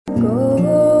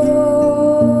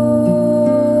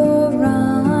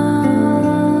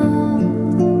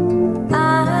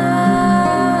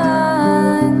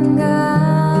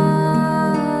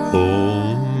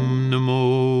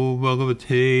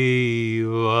Bhagavate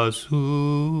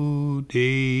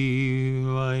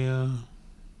Vasudevaya.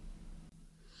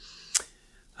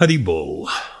 Haribol.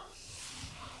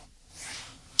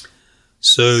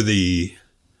 So the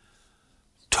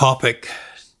topic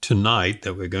tonight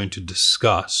that we're going to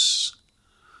discuss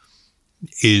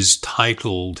is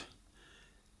titled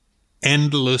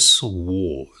Endless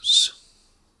Wars.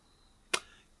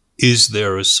 Is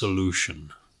there a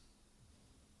solution?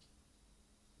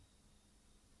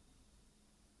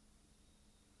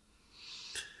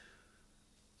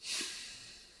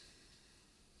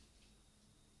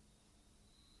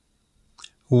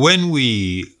 When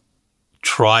we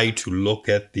try to look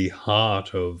at the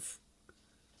heart of,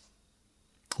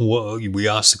 well, we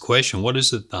ask the question, what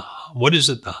is at the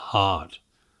heart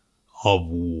of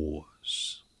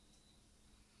wars?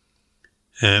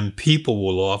 And people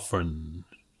will often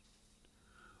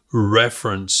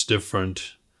reference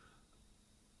different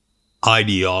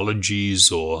ideologies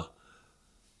or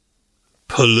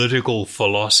political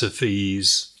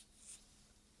philosophies,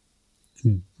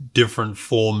 different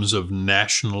forms of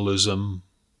nationalism.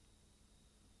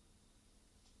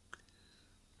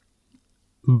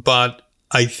 But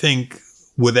I think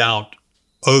without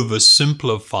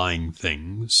oversimplifying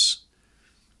things,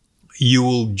 you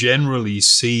will generally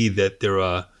see that there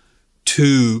are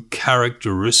two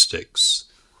characteristics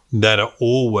that are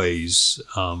always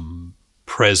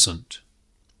present.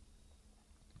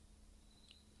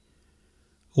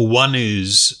 One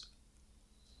is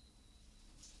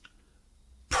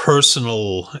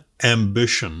personal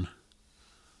ambition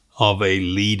of a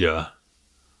leader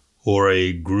or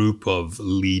a group of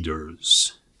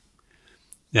leaders.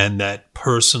 And that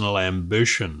personal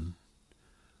ambition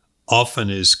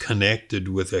often is connected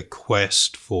with a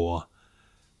quest for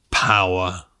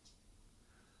power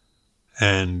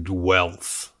and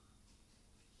wealth,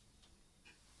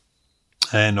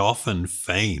 and often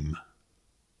fame.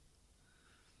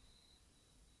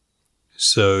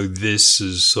 So this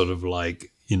is sort of like,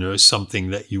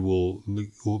 something that you will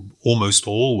almost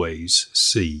always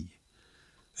see.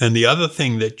 And the other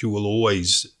thing that you will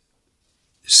always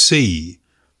see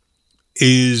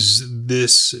is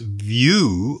this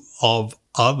view of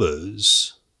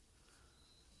others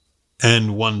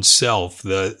and oneself,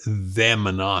 the them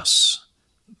and us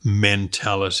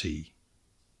mentality.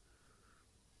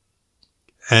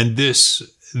 And this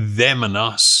them and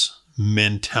us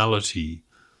mentality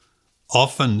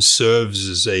often serves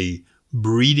as a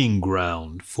breeding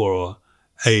ground for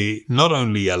not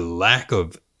only a lack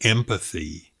of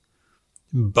empathy,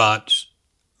 but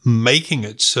making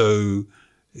it so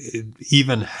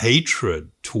even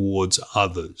hatred towards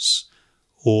others,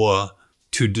 or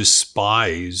to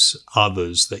despise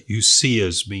others that you see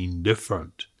as being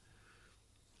different,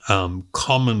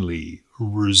 commonly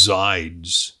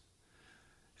resides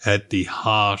at the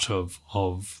heart of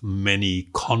many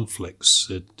conflicts.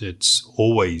 It's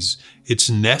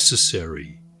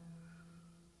necessary.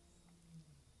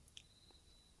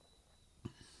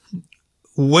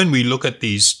 When we look at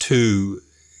these two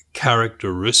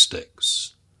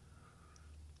characteristics,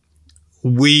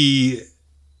 we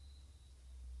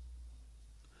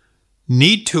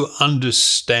need to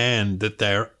understand that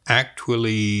they're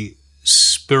actually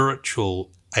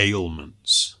spiritual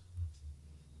ailments.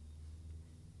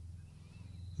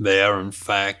 They are, in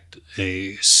fact,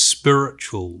 a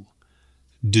spiritual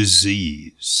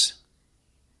disease.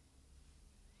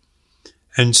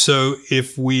 And so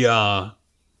if we are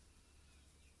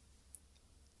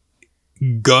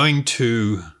going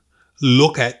to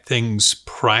look at things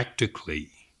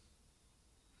practically,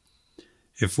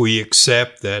 if we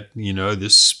accept that,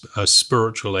 this a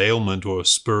spiritual ailment or a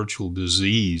spiritual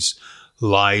disease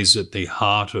lies at the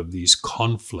heart of these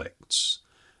conflicts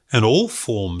and all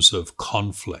forms of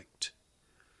conflict,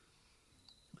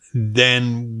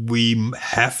 then we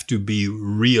have to be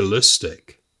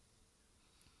realistic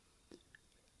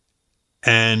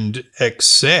and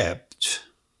accept,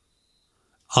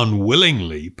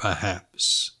 unwillingly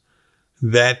perhaps,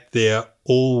 that there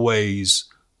always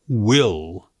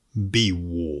will be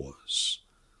wars.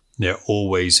 There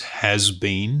always has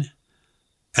been,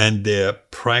 and there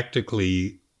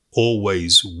practically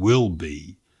always will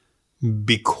be,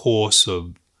 because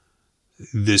of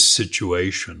this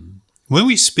situation. When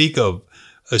we speak of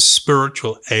a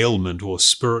spiritual ailment or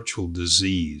spiritual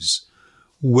disease,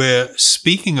 we're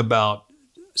speaking about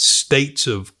states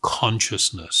of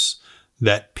consciousness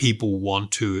that people want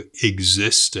to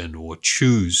exist in or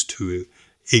choose to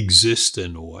exist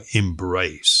in or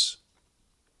embrace.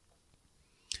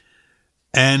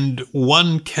 And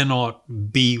one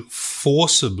cannot be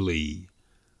forcibly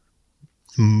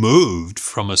moved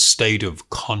from a state of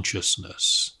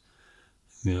consciousness.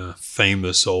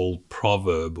 Famous old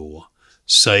proverb or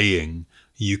saying,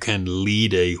 you can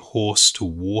lead a horse to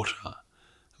water,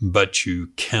 but you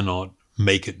cannot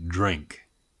make it drink.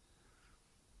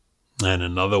 And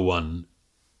another one,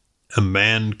 a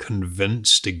man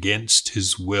convinced against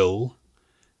his will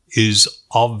is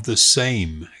of the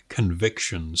same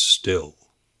conviction still.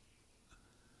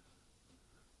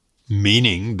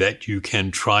 Meaning that you can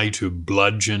try to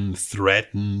bludgeon,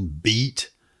 threaten,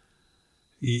 beat,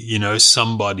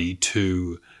 somebody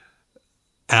to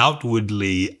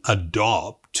outwardly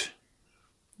adopt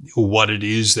what it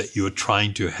is that you're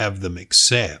trying to have them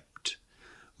accept,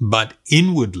 but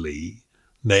inwardly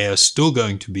they are still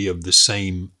going to be of the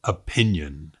same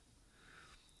opinion.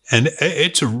 And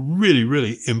it's a really,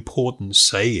 really important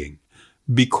saying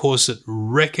because it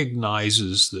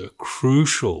recognizes the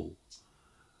crucial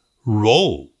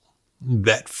role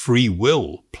that free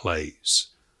will plays.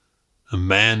 A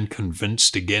man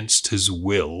convinced against his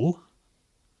will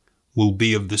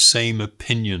be of the same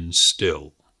opinion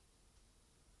still.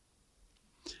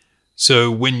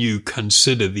 So when you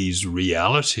consider these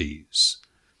realities,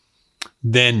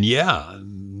 then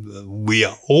we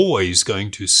are always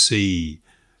going to see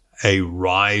a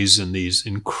rise in these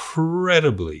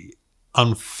incredibly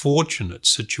unfortunate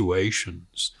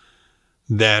situations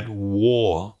that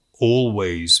war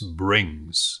always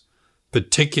brings,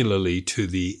 particularly to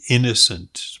the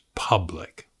innocent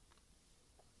public.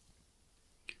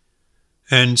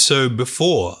 And so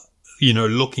before,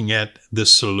 looking at the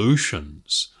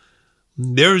solutions,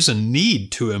 there is a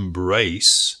need to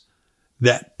embrace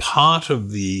that part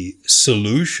of the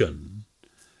solution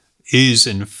is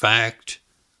in fact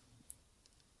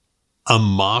a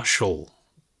martial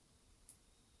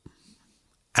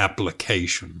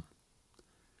application.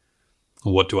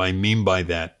 What do I mean by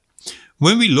that?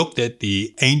 When we looked at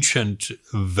the ancient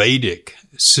Vedic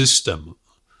system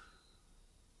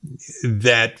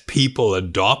that people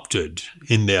adopted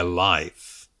in their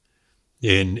life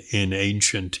in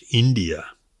ancient India,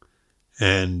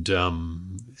 and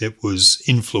it was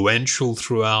influential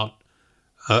throughout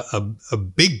a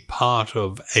big part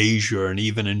of Asia and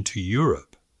even into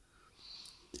Europe,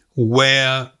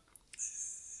 where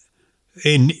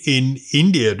in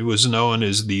India it was known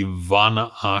as the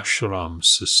Varna ashram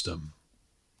system.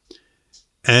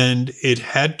 And it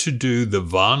had to do the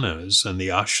Varnas and the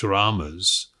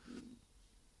ashramas.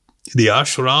 The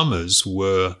ashramas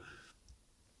were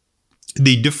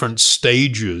the different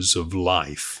stages of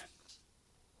life.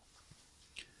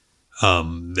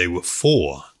 They were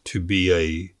 4: to be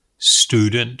a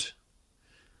student,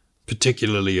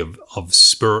 particularly of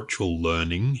spiritual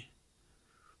learning.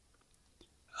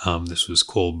 This was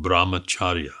called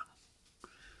brahmacharya.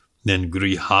 Then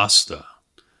grihasta.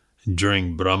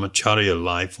 During brahmacharya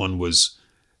life, one was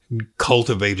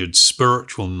cultivated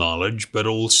spiritual knowledge, but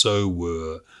also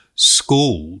were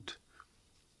schooled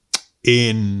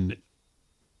in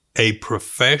a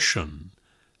profession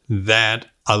that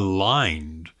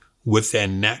aligned with their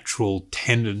natural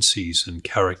tendencies and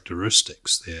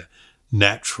characteristics, their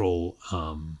natural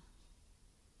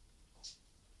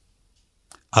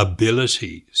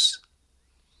abilities.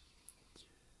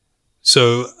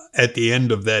 So at the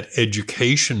end of that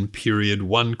education period,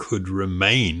 one could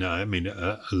remain,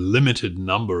 a limited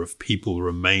number of people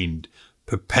remained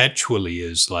perpetually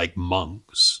as like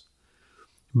monks.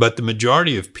 But the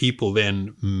majority of people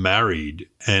then married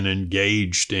and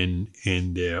engaged in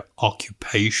their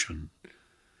occupation.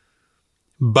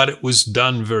 But it was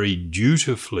done very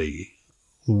dutifully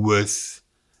with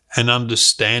an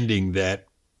understanding that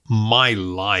my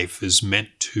life is meant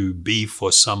to be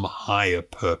for some higher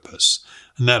purpose.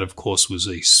 And that, of course, was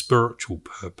a spiritual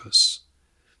purpose.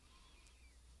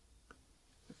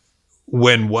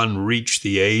 When one reached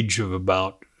the age of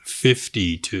about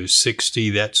 50 to 60,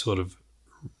 that sort of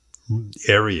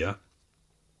area,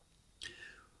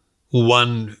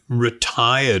 one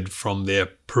retired from their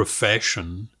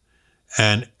profession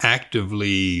and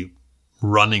actively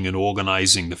running and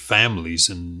organizing the families.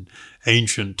 In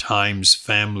ancient times,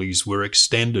 families were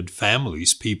extended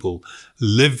families. People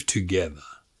lived together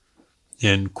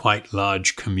in quite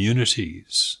large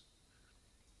communities.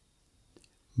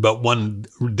 But one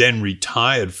then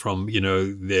retired from,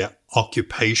 their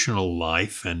occupational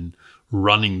life and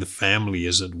running the family,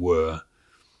 as it were,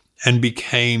 and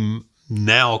became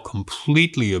now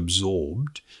completely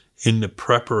absorbed in the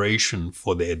preparation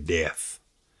for their death,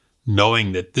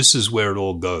 knowing that this is where it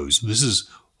all goes. This is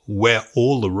where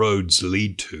all the roads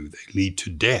lead to. They lead to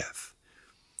death.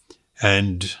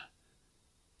 And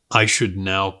I should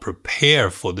now prepare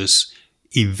for this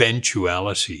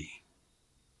eventuality.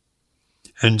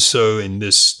 And so in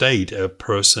this state, a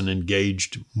person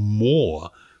engaged more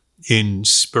in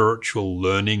spiritual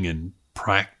learning and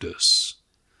practice.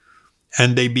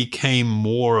 And they became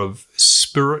more of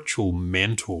spiritual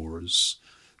mentors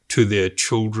to their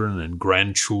children and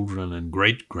grandchildren and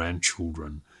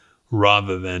great-grandchildren,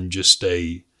 rather than just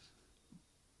a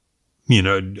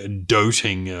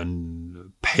doting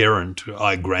and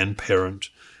grandparent.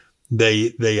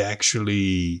 They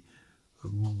actually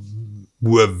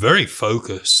were very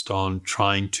focused on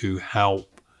trying to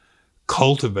help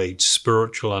cultivate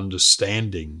spiritual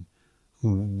understanding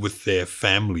with their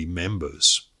family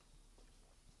members.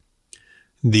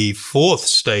 The fourth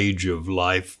stage of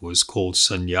life was called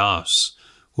sannyas,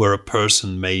 where a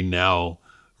person may now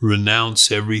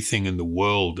renounce everything in the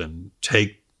world and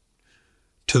take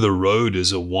to the road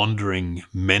as a wandering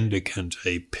mendicant,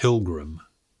 a pilgrim,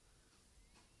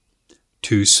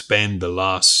 to spend the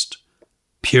last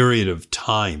period of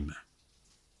time.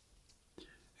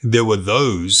 There were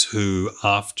those who,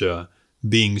 after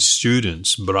being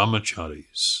students,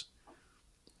 brahmacharis,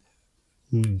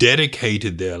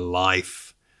 dedicated their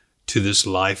life to this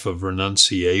life of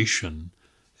renunciation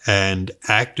and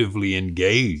actively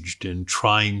engaged in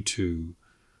trying to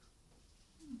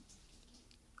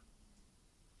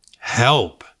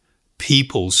help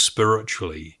people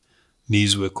spiritually.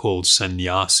 These were called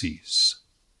sannyasis.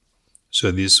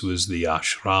 So this was the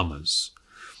ashramas.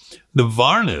 The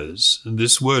varnas,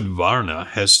 this word varna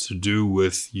has to do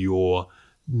with your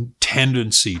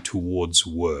tendency towards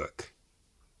work.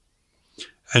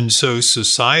 And so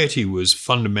society was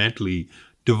fundamentally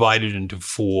divided into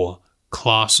four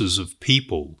classes of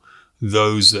people.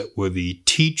 Those that were the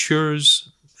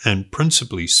teachers, and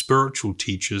principally spiritual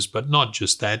teachers, but not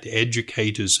just that,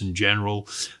 educators in general,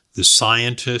 the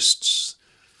scientists,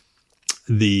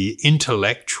 the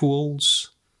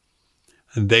intellectuals,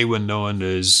 and they were known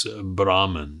as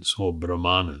Brahmins or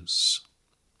Brahmanas.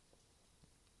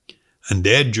 And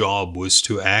their job was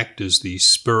to act as the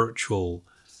spiritual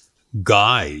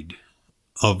guide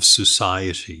of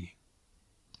society.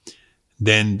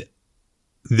 Then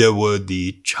there were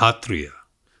the Kshatriya.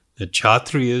 The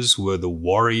Kshatriyas were the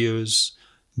warriors,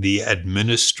 the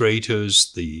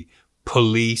administrators, the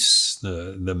police,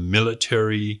 the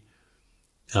military.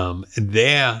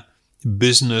 Their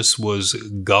business was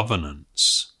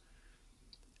governance.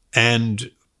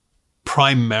 And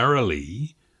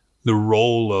primarily the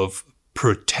role of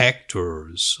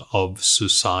protectors of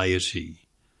society,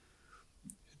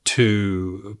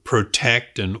 to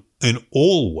protect in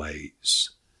all ways.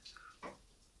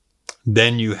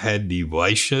 Then you had the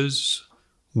Vaishyas,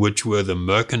 which were the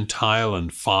mercantile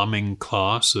and farming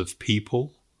class of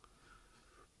people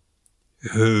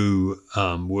who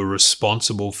were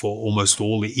responsible for almost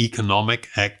all the economic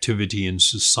activity in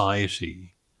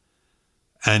society.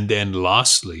 And then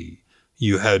lastly,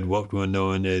 you had what were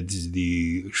known as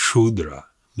the Shudra.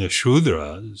 The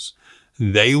Shudras,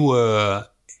 they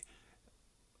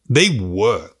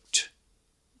worked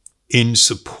in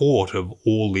support of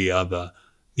all the other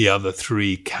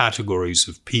three categories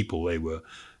of people. They were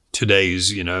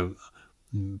today's,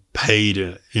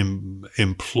 paid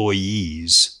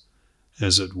employees,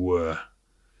 as it were.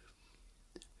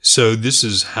 So this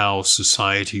is how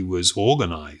society was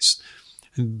organized.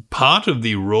 And part of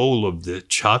the role of the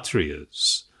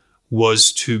Kshatriyas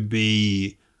was to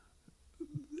be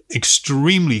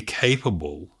extremely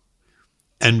capable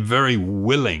and very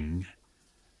willing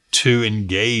to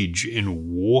engage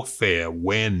in warfare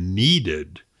where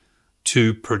needed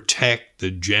to protect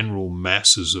the general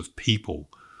masses of people.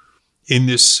 In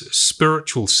this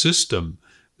spiritual system,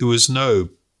 there was no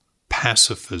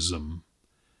pacifism.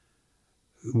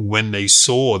 When they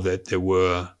saw that there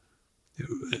were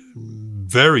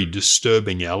very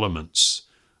disturbing elements,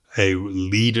 a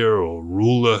leader or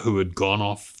ruler who had gone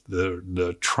off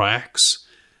the tracks,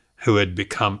 who had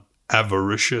become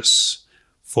avaricious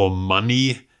for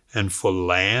money and for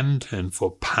land and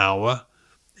for power,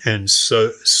 and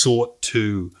so sought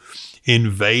to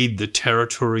invade the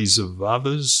territories of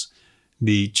others,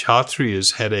 the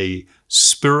Kshatriyas had a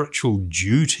spiritual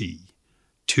duty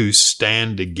to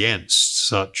stand against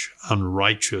such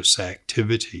unrighteous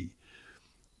activity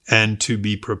and to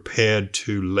be prepared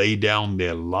to lay down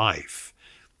their life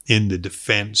in the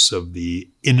defense of the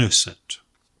innocent.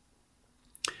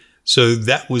 So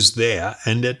that was there,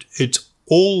 and it's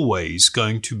always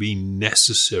going to be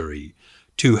necessary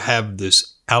to have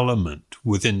this element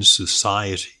within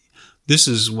society. This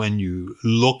is when you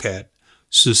look at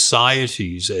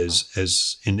societies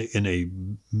as in a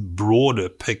broader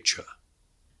picture.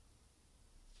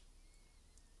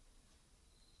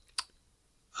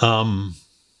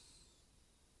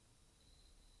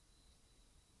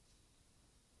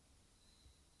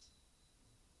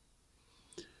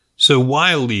 So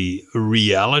while the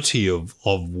reality of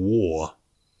war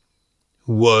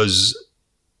was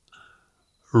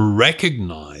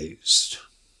recognized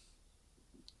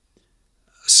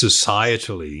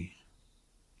societally,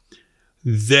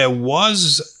 there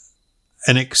was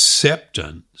an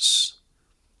acceptance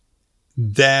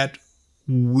that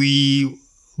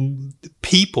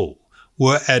people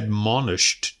were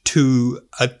admonished to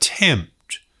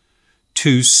attempt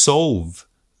to solve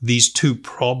these two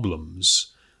problems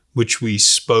which we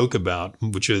spoke about,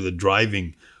 which are the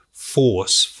driving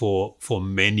force for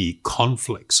many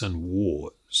conflicts and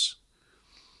wars.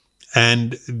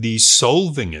 And the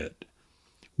solving it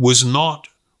was not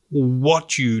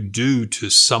what you do to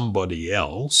somebody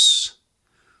else,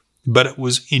 but it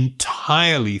was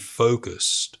entirely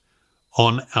focused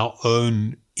on our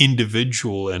own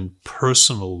individual and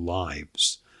personal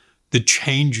lives, the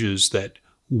changes that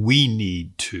we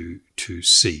need to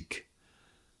seek.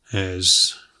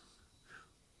 As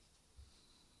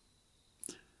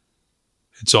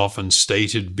it's often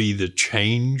stated, be the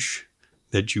change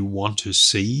that you want to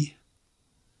see.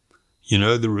 You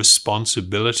know, the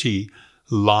responsibility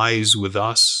lies with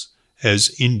us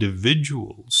as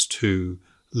individuals to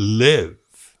live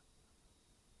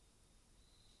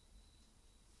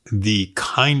the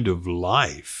kind of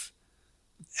life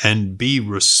and be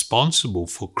responsible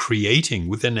for creating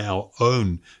within our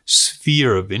own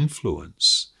sphere of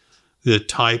influence the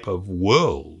type of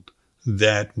world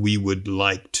that we would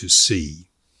like to see.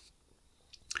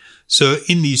 So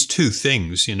in these two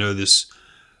things, you know,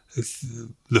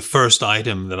 the first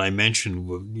item that I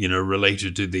mentioned, you know,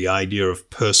 related to the idea of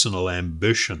personal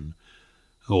ambition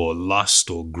or lust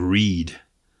or greed,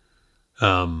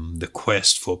 the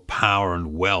quest for power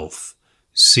and wealth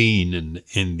seen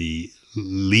in the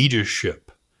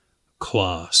leadership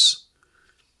class.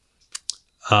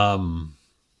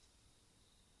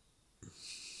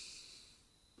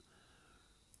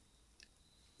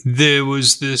 There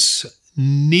was this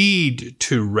need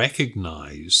to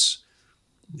recognize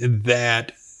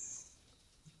that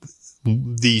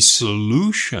the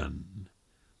solution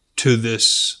to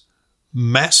this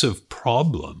massive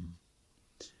problem,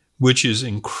 which is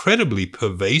incredibly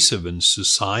pervasive in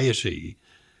society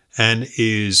and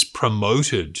is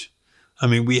promoted. I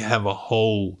mean, we have a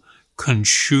whole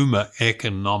consumer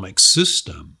economic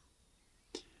system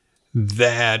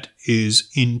that is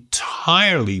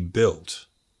entirely built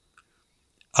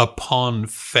upon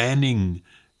fanning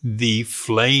the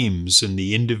flames in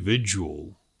the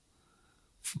individual,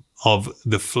 of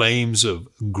the flames of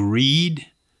greed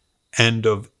and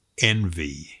of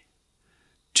envy,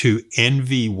 to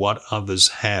envy what others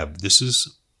have. This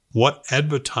is what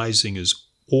advertising is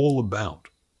all about,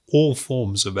 all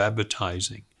forms of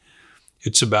advertising.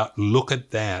 It's about, look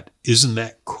at that, isn't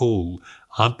that cool?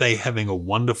 Aren't they having a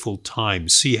wonderful time?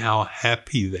 See how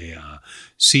happy they are.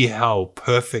 See how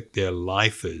perfect their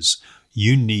life is.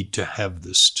 You need to have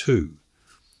this too.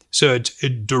 So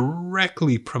it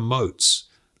directly promotes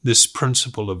this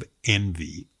principle of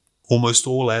envy, almost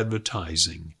all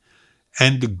advertising,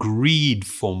 and the greed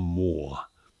for more.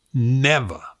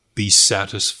 Never be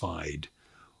satisfied.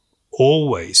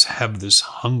 Always have this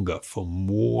hunger for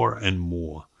more and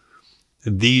more.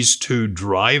 And these two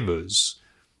drivers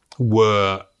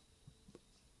were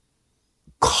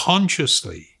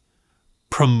consciously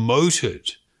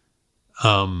promoted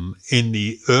in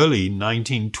the early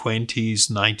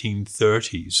 1920s,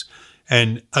 1930s,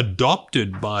 and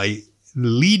adopted by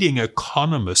leading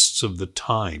economists of the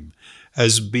time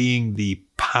as being the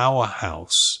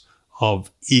powerhouse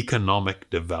of economic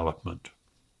development.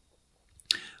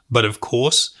 But of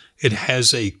course, it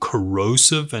has a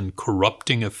corrosive and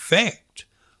corrupting effect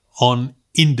on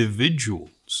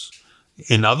individuals.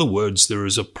 In other words, there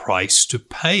is a price to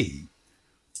pay.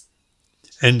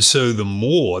 And so the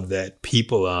more that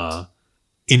people are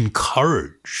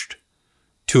encouraged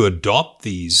to adopt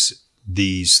these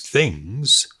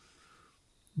things,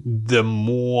 the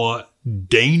more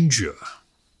danger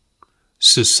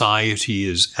society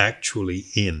is actually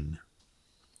in.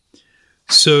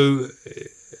 So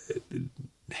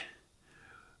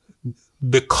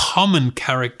the common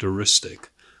characteristic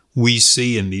we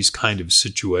see in these kind of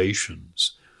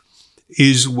situations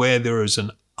is where there is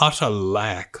an utter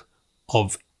lack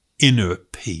of inner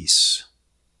peace.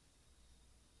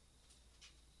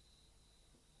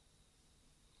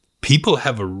 People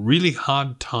have a really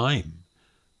hard time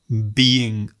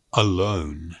being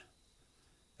alone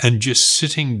and just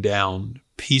sitting down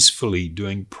peacefully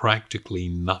doing practically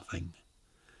nothing.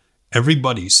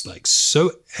 Everybody's like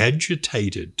so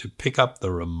agitated to pick up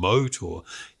the remote or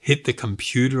hit the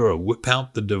computer or whip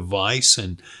out the device,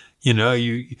 and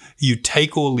you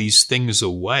take all these things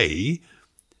away.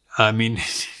 I mean,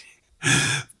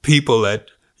 people that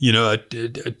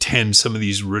attend some of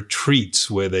these retreats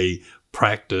where they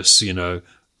practice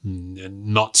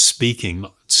not speaking,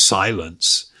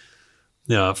 silence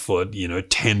for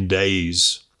 10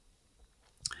 days.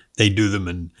 They do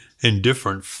them in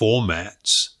different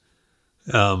formats.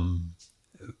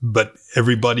 But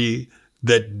everybody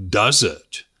that does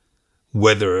it,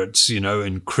 whether it's,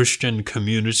 in Christian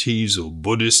communities or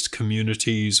Buddhist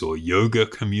communities or yoga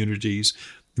communities,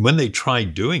 when they try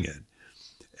doing it,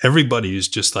 everybody is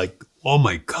just like, oh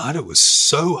my God, it was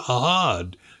so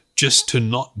hard just to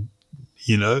not,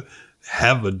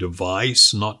 have a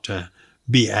device, not to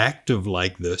be active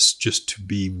like this, just to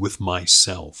be with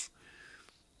myself.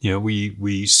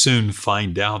 We soon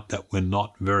find out that we're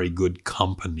not very good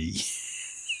company.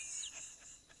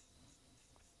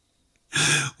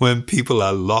 When people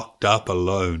are locked up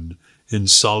alone in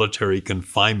solitary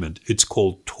confinement, it's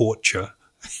called torture.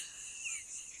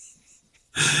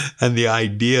 And the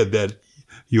idea that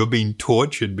you're being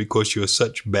tortured because you're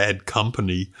such bad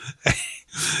company,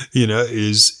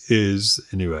 is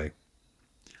anyway,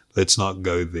 let's not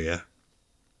go there.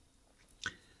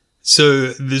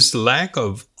 So this lack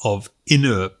of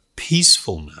inner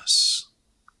peacefulness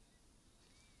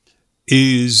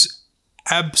is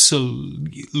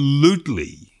absolutely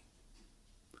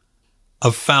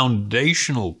a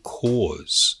foundational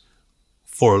cause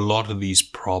for a lot of these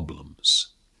problems.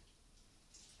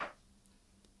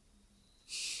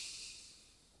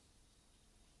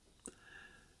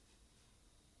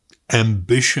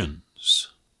 Ambitions,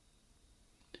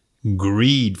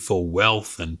 greed for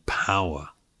wealth and power,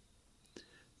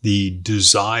 the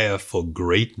desire for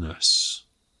greatness.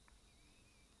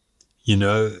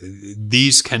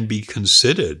 These can be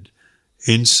considered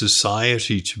in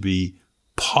society to be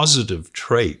positive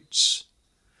traits.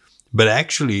 But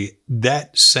actually,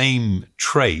 that same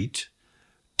trait,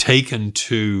 taken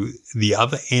to the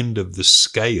other end of the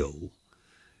scale,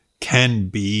 can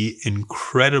be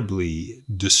incredibly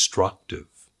destructive.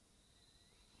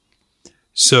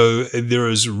 So there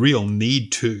is real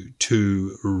need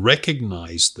to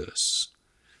recognize this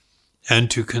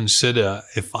and to consider,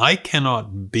 if I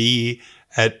cannot be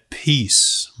at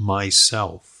peace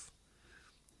myself,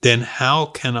 then how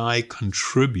can I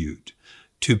contribute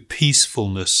to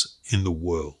peacefulness in the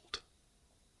world?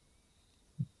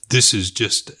 This is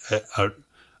just a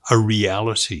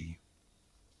reality.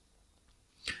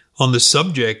 On the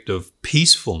subject of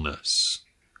peacefulness,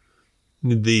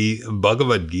 the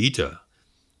Bhagavad-gītā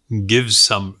gives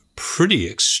some pretty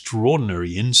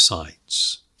extraordinary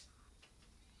insights.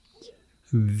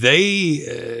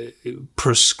 They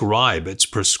it's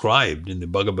prescribed in the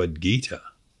Bhagavad-gītā,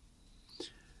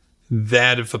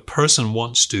 that if a person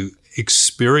wants to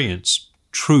experience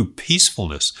true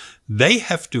peacefulness, they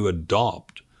have to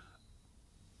adopt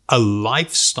a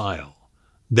lifestyle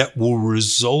that will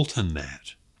result in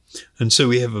that. And so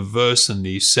we have a verse in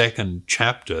the second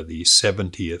chapter, the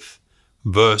 70th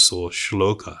verse or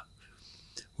shloka,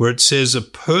 where it says, a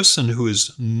person who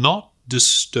is not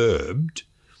disturbed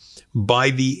by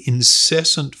the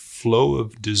incessant flow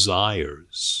of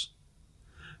desires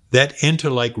that enter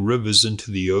like rivers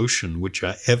into the ocean, which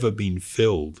are ever being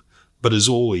filled, but is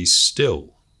always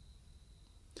still,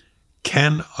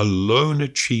 can alone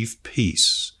achieve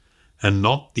peace, and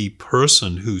not the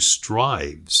person who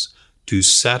strives to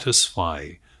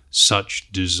satisfy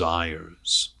such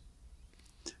desires.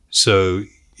 So,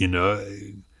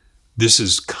 this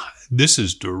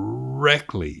is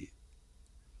directly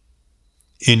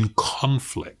in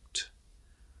conflict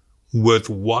with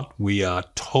what we are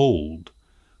told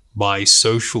by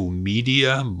social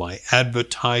media, by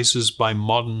advertisers, by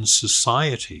modern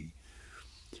society,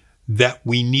 that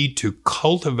we need to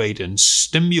cultivate and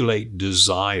stimulate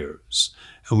desires,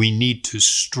 and we need to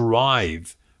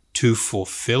strive to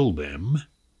fulfill them,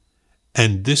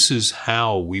 and this is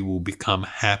how we will become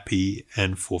happy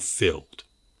and fulfilled.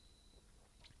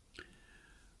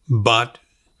 But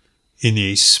in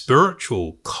a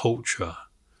spiritual culture,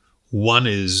 one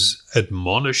is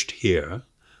admonished here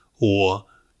or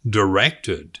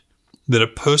directed that a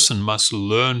person must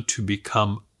learn to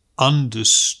become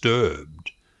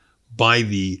undisturbed by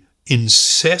the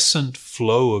incessant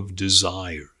flow of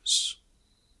desires.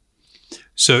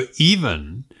 So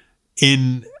even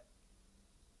in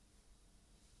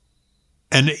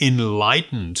an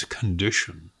enlightened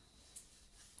condition,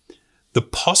 the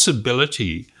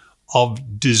possibility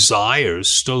of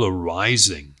desires still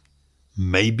arising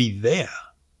may be there.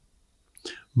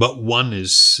 But one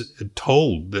is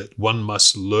told that one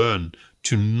must learn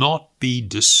to not be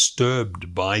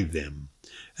disturbed by them.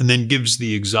 And then gives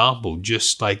the example,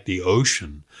 just like the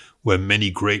ocean, where many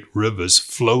great rivers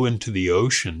flow into the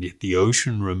ocean, yet the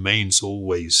ocean remains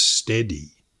always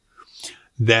steady.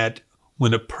 That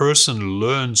when a person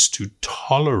learns to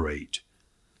tolerate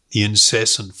the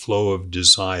incessant flow of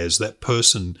desires, that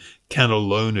person can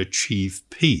alone achieve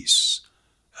peace,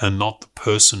 and not the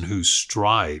person who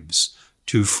strives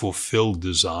to fulfill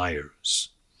desires.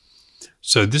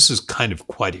 So this is kind of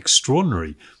quite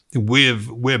extraordinary.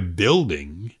 We're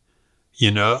building,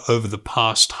 over the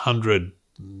past 100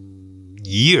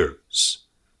 years,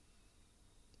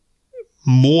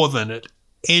 more than at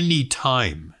any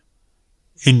time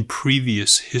in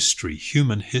previous history,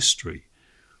 human history.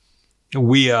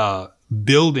 We are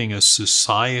building a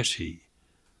society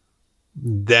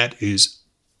that is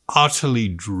utterly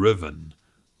driven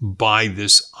by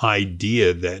this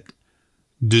idea that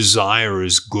desire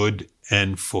is good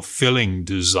and fulfilling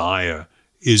desire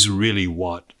is really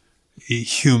what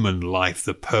human life,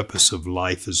 the purpose of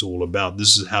life, is all about.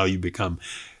 This is how you become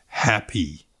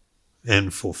happy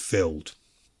and fulfilled.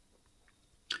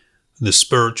 The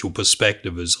spiritual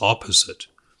perspective is opposite.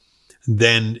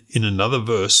 Then in another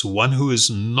verse, one who is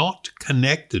not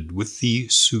connected with the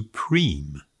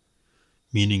supreme,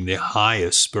 meaning the higher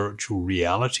spiritual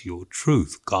reality or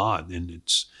truth, God in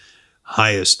its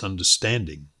highest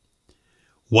understanding.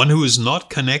 One who is not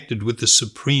connected with the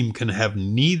Supreme can have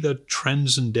neither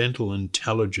transcendental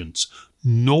intelligence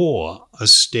nor a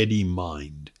steady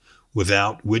mind,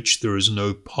 without which there is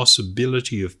no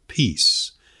possibility of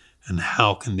peace. And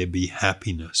how can there be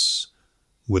happiness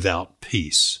without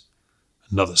peace?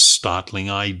 Another startling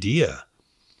idea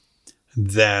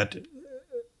that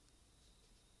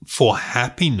for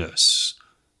happiness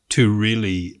to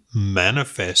really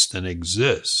manifest and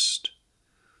exist,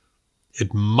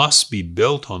 it must be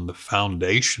built on the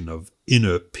foundation of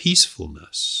inner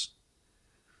peacefulness.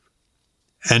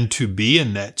 And to be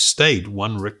in that state,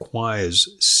 one requires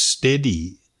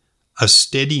a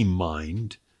steady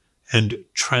mind and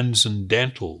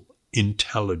transcendental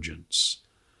intelligence.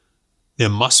 There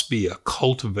must be a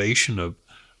cultivation of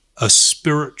a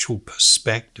spiritual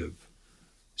perspective,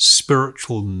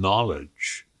 spiritual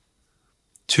knowledge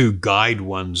to guide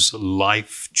one's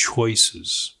life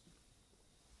choices.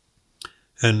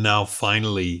 And now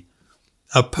finally,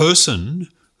 a person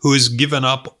who has given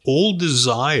up all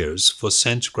desires for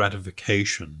sense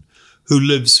gratification, who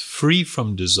lives free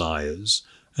from desires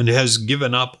and has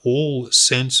given up all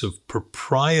sense of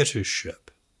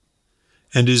proprietorship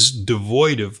and is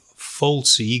devoid of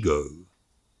false ego,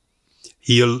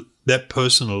 that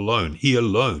person alone, he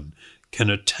alone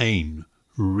can attain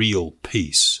real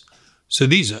peace. So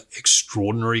these are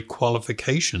extraordinary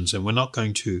qualifications, and we're not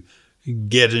going to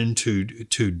get into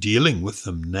dealing with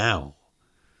them now.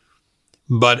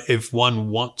 But if one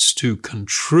wants to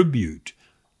contribute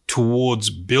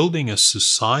towards building a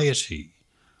society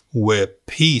where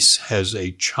peace has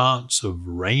a chance of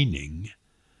reigning,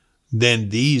 then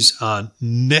these are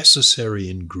necessary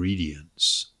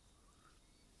ingredients.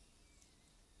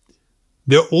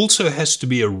 There also has to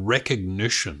be a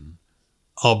recognition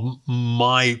of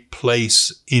my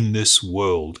place in this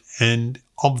world and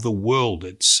of the world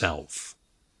itself.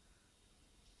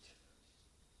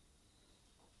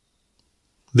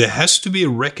 There has to be a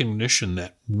recognition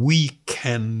that we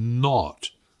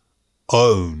cannot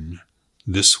own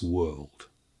this world.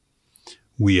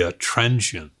 We are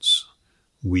transients.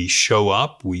 We show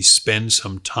up, we spend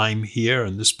some time here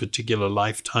in this particular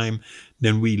lifetime,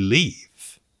 then we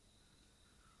leave.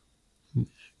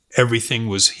 Everything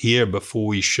was here before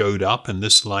we showed up in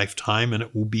this lifetime, and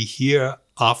it will be here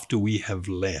after we have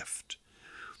left.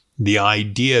 The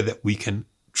idea that we can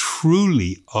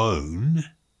truly own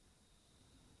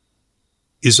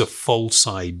is a false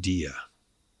idea.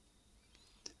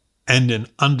 And an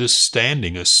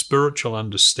understanding, a spiritual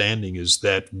understanding, is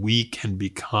that we can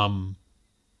become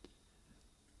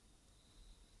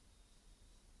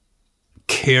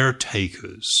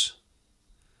caretakers,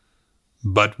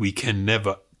 but we can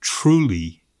never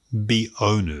truly be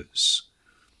owners.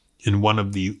 In one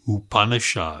of the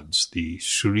Upanishads, the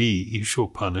Śrī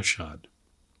Īśopaniṣad,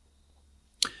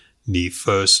 the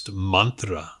first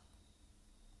mantra,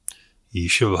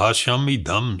 Īśavāśam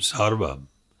idam sarvam,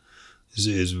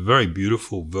 is a very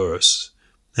beautiful verse,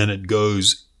 and it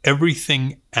goes,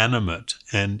 everything animate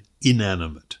and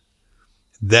inanimate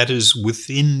that is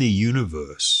within the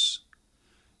universe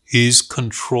is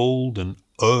controlled and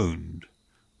owned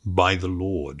by the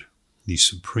Lord, the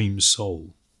Supreme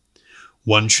Soul.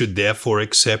 One should therefore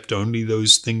accept only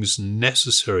those things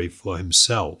necessary for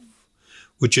himself,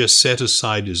 which are set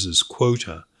aside as his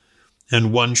quota,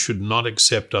 and one should not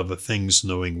accept other things,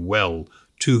 knowing well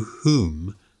to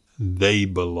whom they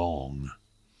belong.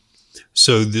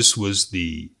 So this was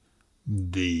the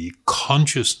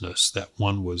consciousness that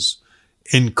one was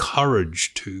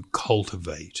encouraged to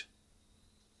cultivate.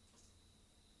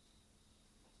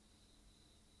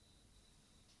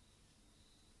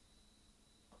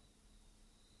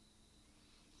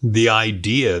 The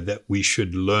idea that we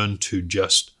should learn to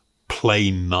just play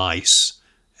nice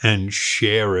and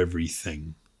share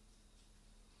everything,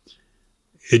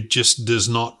 it just does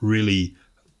not really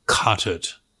cut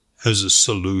it as a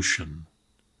solution.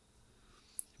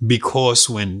 Because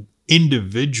when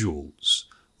individuals,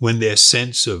 when their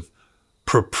sense of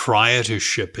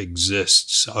proprietorship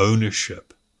exists,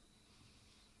 ownership,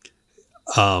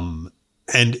 and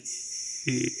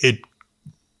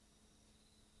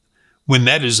when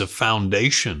that is a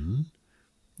foundation,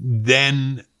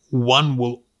 then one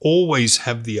will always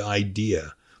have the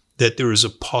idea that there is a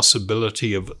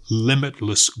possibility of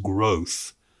limitless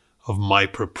growth of my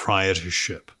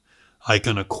proprietorship. I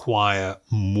can acquire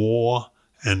more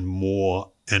and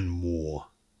more and more.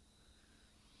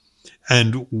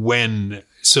 And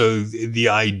so the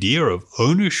idea of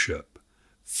ownership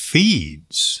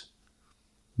feeds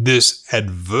this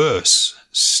adverse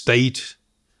state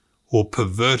or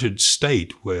perverted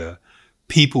state where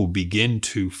people begin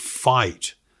to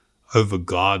fight over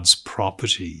God's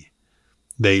property.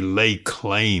 They lay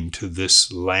claim to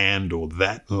this land or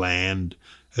that land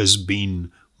as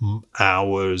being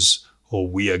ours, or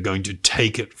we are going to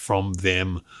take it from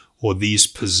them, or these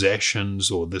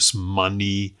possessions, or this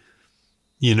money.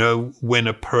 You know, when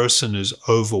a person is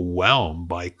overwhelmed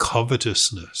by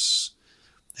covetousness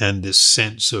and this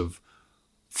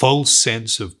false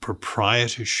sense of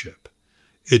proprietorship,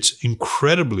 it's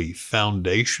incredibly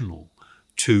foundational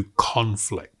to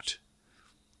conflicts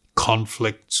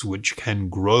which can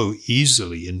grow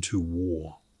easily into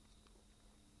war.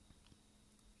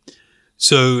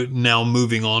 So now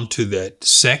moving on to that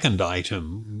second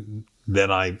item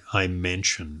that I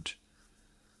mentioned,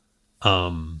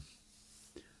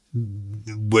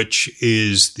 which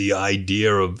is the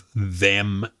idea of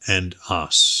them and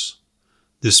us.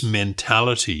 This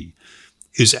mentality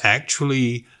is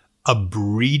actually a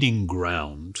breeding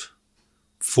ground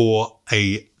for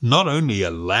not only a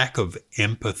lack of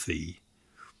empathy,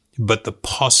 but the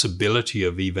possibility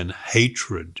of even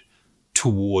hatred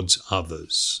towards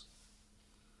others.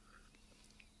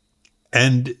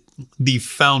 And the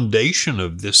foundation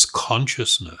of this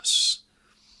consciousness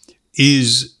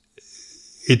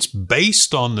it's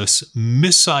based on this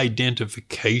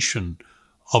misidentification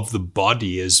of the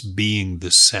body as being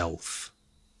the self.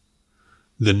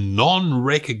 The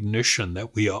non-recognition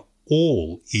that we are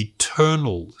all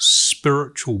eternal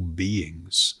spiritual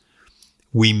beings.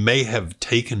 We may have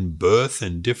taken birth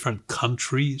in different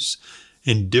countries,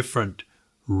 in different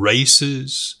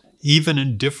races, even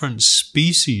in different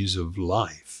species of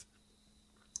life.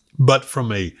 But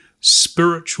from a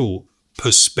spiritual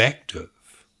perspective,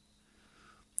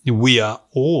 we are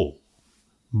all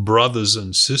brothers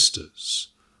and sisters.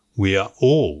 We are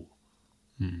all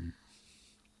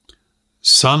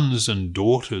sons and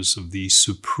daughters of the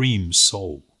Supreme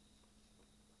Soul.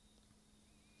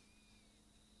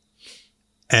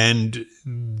 And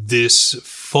this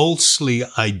falsely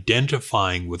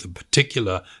identifying with a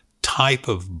particular type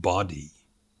of body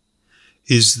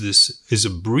is a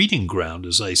breeding ground,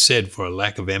 as I said, for a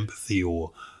lack of empathy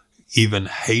or even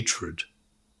hatred.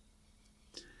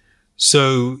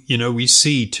 So, we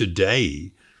see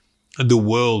today the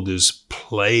world is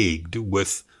plagued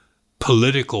with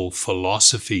political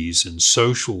philosophies and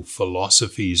social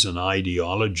philosophies and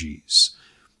ideologies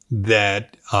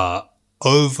that are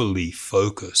overly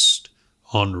focused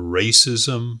on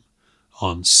racism,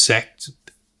 on sexism,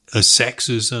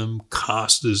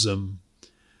 casteism,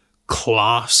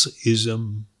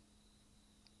 classism,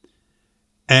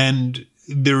 and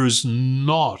there is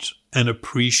not an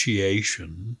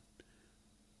appreciation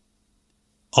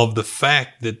of the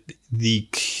fact that the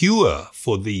cure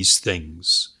for these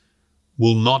things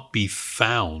will not be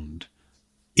found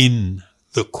in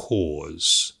the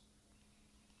cause.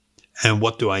 And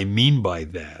what do I mean by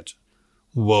that?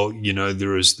 Well,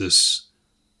 there is this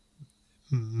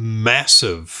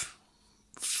massive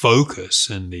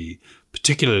focus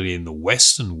particularly in the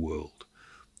Western world,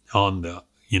 on the,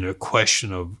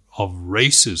 question of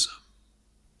racism.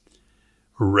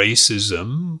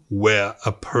 Racism, where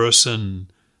a person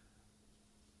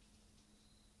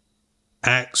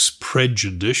acts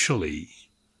prejudicially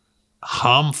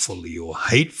harmfully or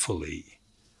hatefully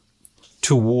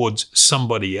towards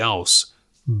somebody else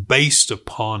based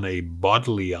upon a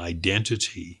bodily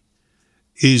identity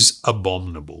is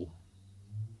abominable.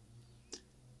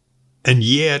 And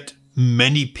yet,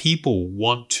 many people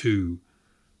want to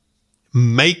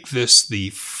make this the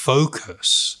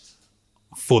focus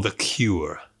for the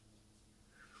cure.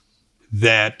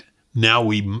 That now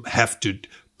we have to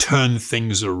turn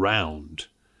things around.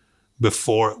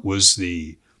 Before it was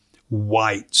the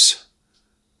whites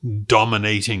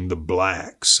dominating the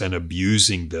blacks and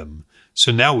abusing them.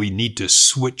 So now we need to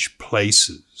switch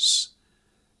places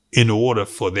in order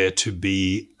for there to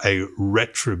be a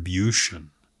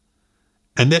retribution.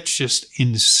 And that's just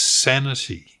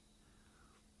insanity.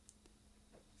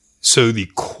 So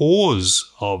the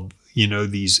cause of,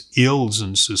 these ills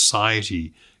in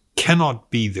society cannot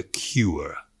be the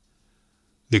cure.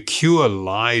 The cure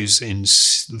lies in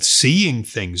seeing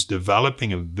things,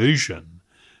 developing a vision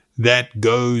that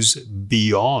goes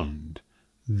beyond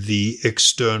the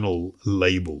external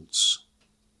labels.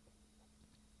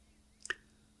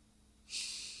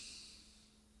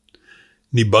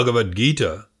 In the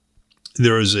Bhagavad-gītā,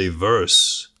 there is a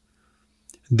verse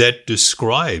that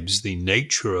describes the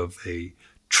nature of a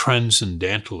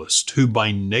transcendentalist who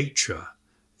by nature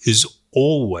is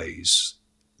always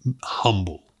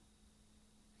humble.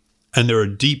 And there are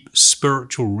deep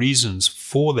spiritual reasons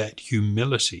for that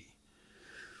humility.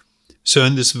 So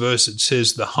in this verse it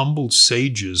says, the humble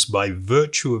sages, by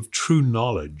virtue of true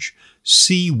knowledge,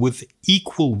 see with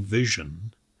equal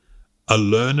vision a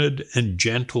learned and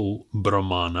gentle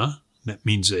brāhmaṇa, that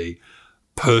means a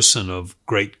person of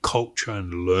great culture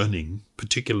and learning,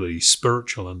 particularly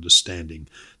spiritual understanding.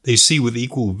 They see with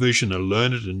equal vision a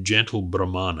learned and gentle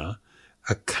brāhmaṇa,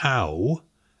 a cow,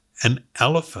 an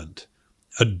elephant,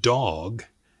 a dog,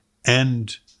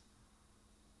 and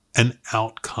an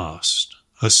outcast,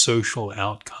 a social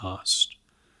outcast.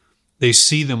 They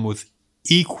see them with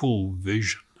equal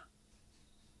vision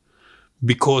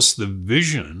because the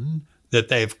vision that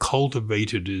they have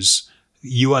cultivated is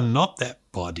you are not that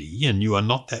body and you are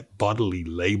not that bodily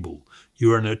label.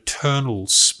 You are an eternal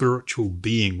spiritual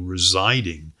being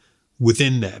residing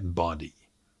within that body.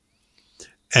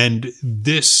 And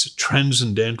this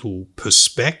transcendental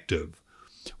perspective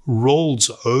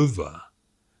rolls over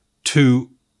to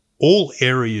all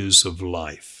areas of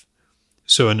life.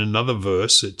 So in another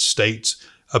verse it states,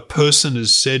 a person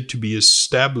is said to be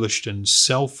established in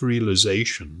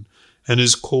self-realization and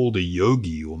is called a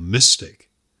yogī or mystic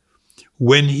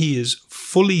when he is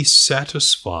fully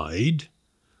satisfied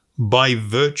by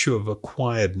virtue of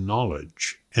acquired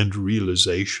knowledge and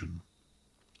realization.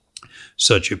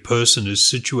 Such a person is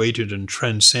situated in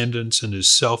transcendence and is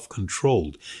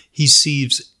self-controlled. He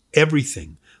sees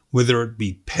everything, whether it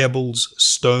be pebbles,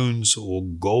 stones, or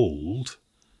gold,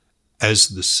 as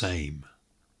the same.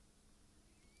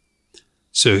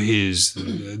 So this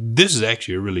is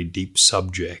actually a really deep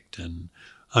subject, and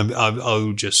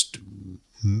I'll just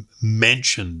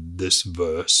mention this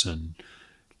verse and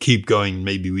keep going.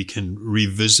 Maybe we can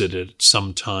revisit it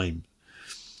sometime.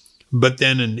 But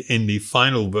then in the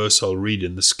final verse I'll read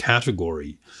in this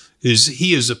category is,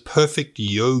 he is a perfect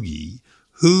yogī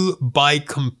who by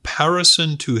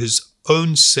comparison to his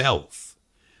own self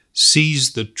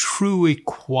sees the true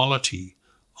equality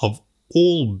of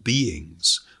all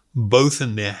beings, both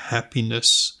in their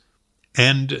happiness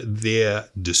and their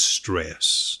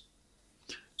distress.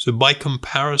 So by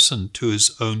comparison to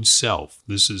his own self,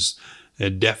 this is a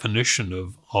definition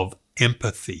of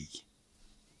empathy.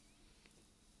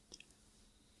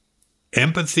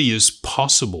 Empathy is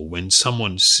possible when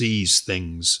someone sees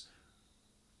things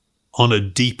on a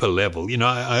deeper level.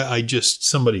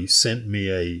 Somebody sent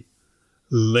me a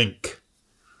link,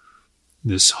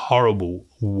 this horrible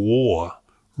war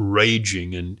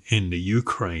raging in the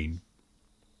Ukraine.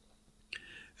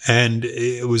 And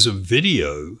it was a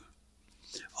video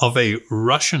of a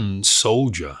Russian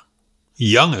soldier,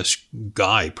 youngish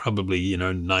guy, probably,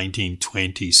 19,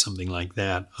 20, something like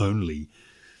that only,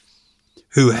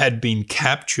 who had been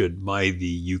captured by the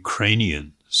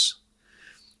Ukrainians.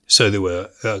 So there were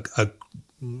a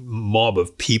mob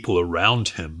of people around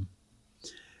him,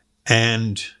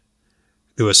 and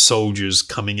there were soldiers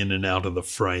coming in and out of the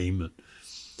frame.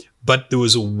 But there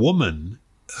was a woman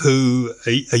a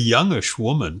youngish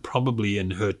woman, probably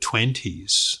in her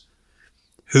 20s,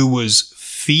 who was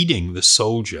feeding the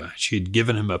soldier. She had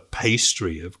given him a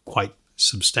pastry, a quite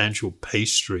substantial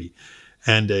pastry,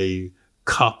 and a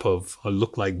cup of, it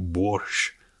looked like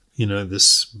borscht,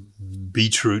 this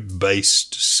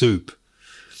beetroot-based soup.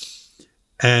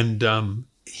 And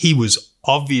he was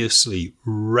obviously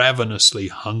ravenously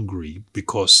hungry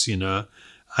because,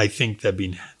 I think they've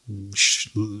been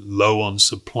low on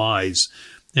supplies.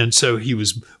 And so he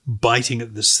was biting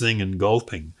at this thing and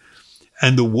gulping.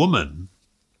 And the woman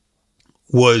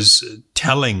was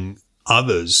telling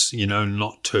others,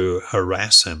 not to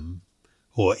harass him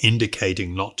or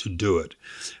indicating not to do it.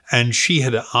 And she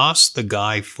had asked the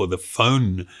guy for the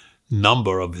phone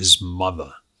number of his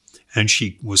mother. And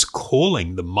she was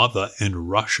calling the mother in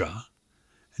Russia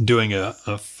and doing a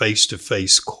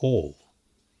face-to-face call.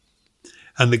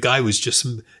 And the guy was just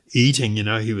eating,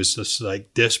 he was just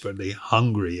like desperately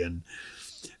hungry.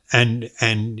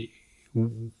 And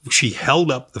she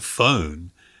held up the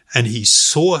phone and he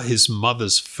saw his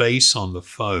mother's face on the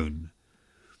phone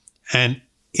and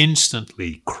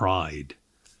instantly cried,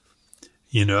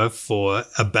 for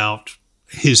about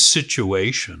his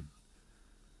situation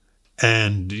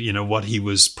and, what he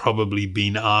was probably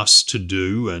being asked to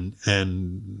do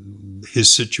and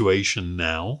his situation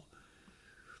now.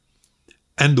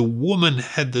 And the woman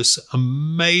had this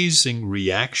amazing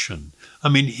reaction. I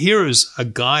mean, here is a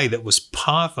guy that was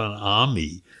part of an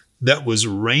army that was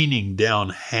raining down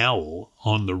hell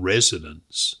on the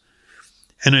residents.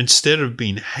 And instead of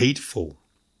being hateful,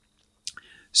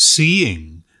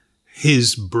 seeing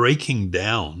his breaking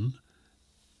down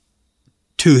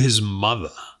to his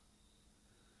mother,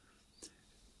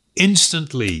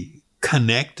 instantly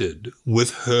connected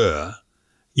with her,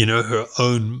 her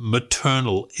own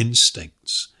maternal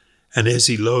instincts. And as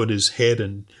he lowered his head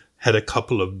and had a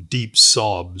couple of deep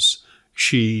sobs,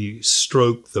 she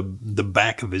stroked the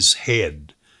back of his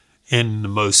head in the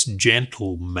most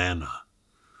gentle manner.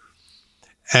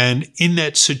 And in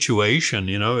that situation,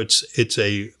 it's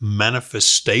a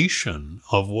manifestation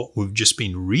of what we've just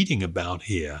been reading about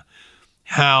here.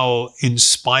 How in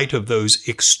spite of those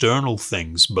external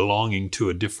things belonging to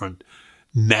a different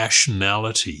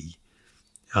nationality,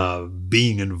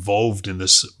 being involved in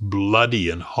this bloody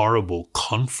and horrible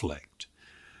conflict,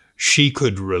 she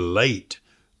could relate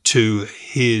to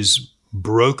his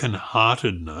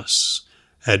brokenheartedness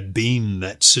at being in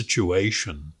that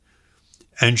situation,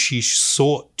 and she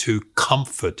sought to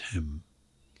comfort him.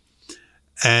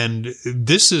 And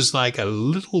this is like a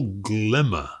little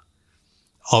glimmer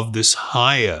of this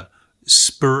higher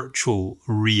spiritual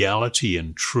reality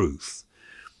and truth.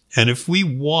 And if we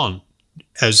want,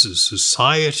 as a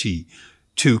society,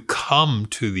 to come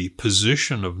to the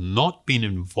position of not being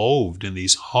involved in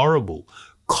these horrible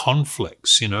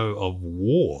conflicts, of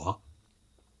war,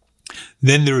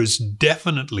 then there is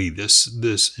definitely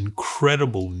this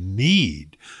incredible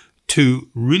need to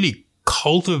really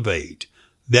cultivate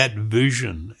that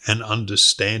vision and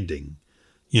understanding,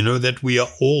 that we are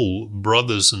all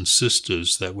brothers and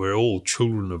sisters, that we're all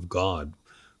children of God.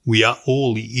 We are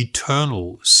all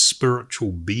eternal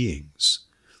spiritual beings.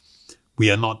 We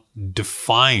are not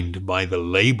defined by the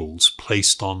labels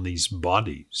placed on these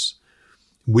bodies.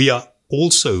 We are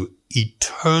also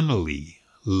eternally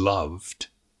loved.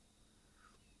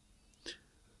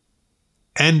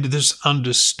 And this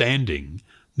understanding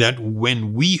that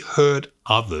when we hurt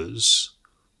others,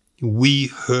 we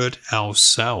hurt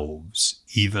ourselves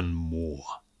even more.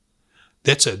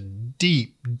 That's a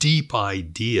deep, deep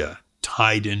idea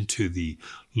tied into the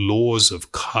laws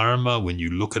of karma when you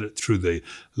look at it through the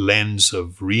lens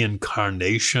of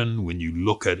reincarnation, when you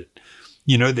look at it,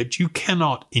 that you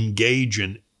cannot engage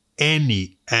in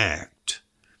any act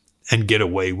and get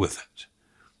away with it.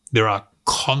 There are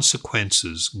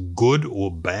consequences, good or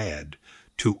bad,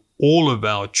 to all of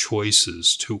our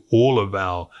choices, to all of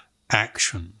our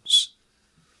actions.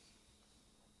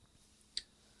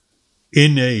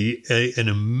 In an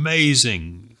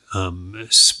amazing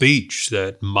speech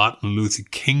that Martin Luther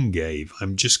King gave,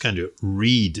 I'm just going to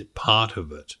read part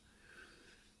of it,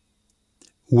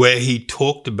 where he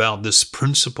talked about this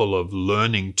principle of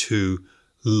learning to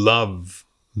love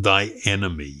thy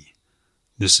enemy.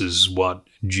 This is what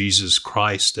Jesus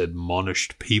Christ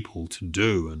admonished people to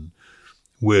do. And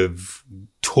we've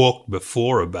talked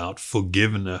before about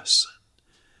forgiveness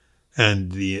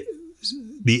and the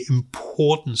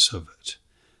importance of it,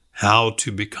 how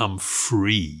to become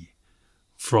free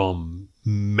from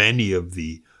many of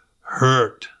the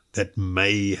hurt that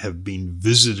may have been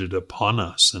visited upon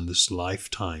us in this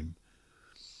lifetime.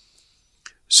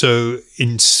 So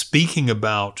in speaking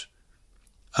about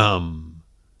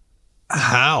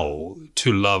how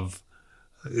to love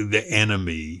the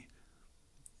enemy,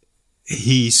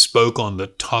 he spoke on the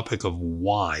topic of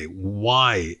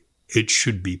why it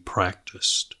should be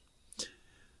practiced.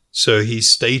 So he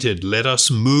stated, let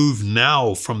us move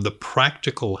now from the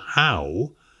practical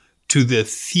how to the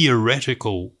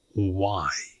theoretical why.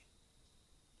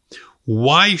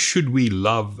 Why should we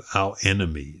love our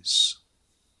enemies?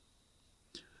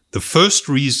 The first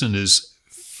reason is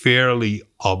fairly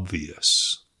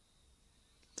obvious.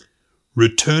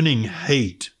 Returning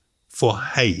hate for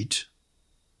hate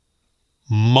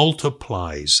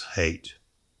multiplies hate,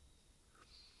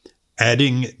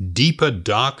 adding deeper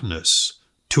darkness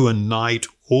to a night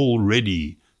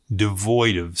already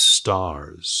devoid of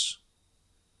stars.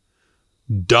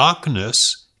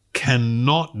 Darkness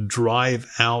cannot drive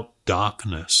out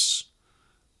darkness.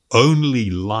 Only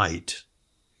light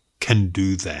can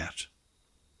do that.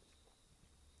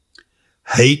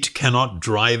 Hate cannot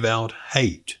drive out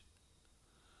hate.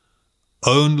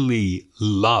 Only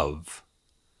love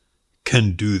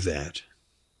can do that.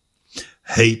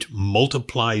 Hate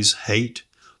multiplies hate,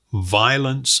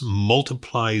 violence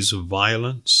multiplies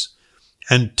violence,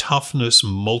 and toughness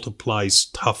multiplies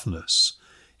toughness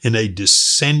in a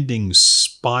descending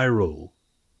spiral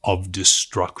of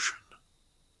destruction.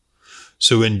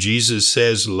 So when Jesus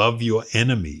says, love your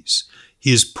enemies,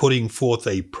 he is putting forth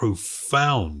a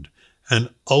profound and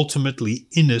ultimately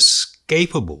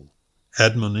inescapable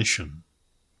admonition.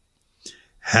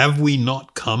 Have we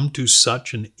not come to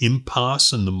such an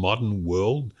impasse in the modern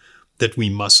world that we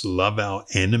must love our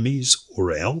enemies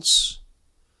or else?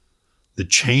 The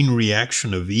chain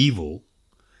reaction of evil,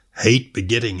 hate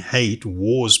begetting hate,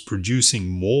 wars producing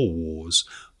more wars,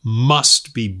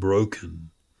 must be broken,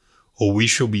 or we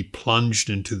shall be plunged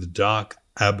into the dark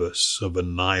abyss of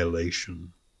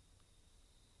annihilation.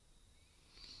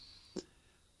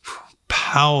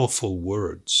 Powerful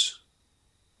words.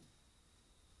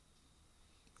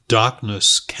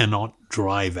 Darkness cannot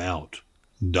drive out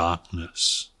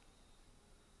darkness.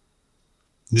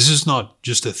 This is not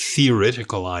just a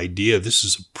theoretical idea, this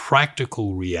is a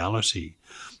practical reality.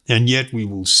 And yet we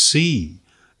will see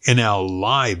in our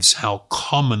lives how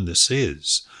common this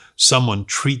is. Someone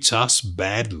treats us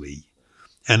badly,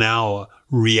 and our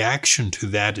reaction to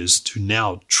that is to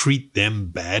now treat them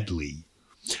badly.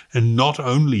 And not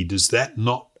only does that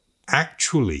not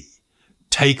actually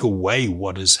take away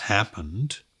what has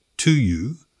happened to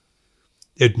you,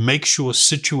 it makes your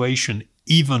situation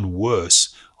even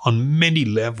worse on many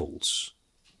levels.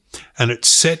 And it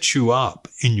sets you up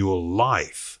in your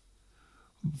life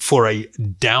for a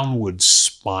downward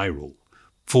spiral,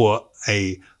 for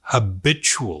a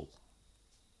habitual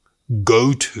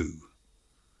go-to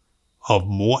of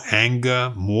more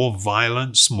anger, more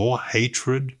violence, more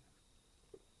hatred.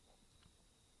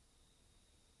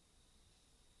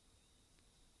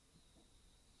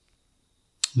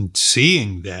 And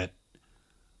seeing that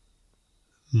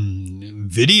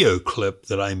video clip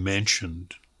that I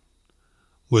mentioned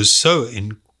was so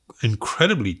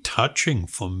incredibly touching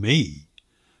for me,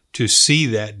 to see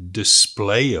that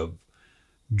display of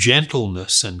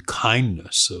gentleness and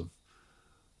kindness, of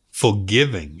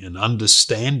forgiving and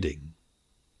understanding,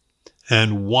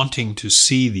 and wanting to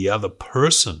see the other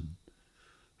person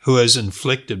who has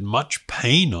inflicted much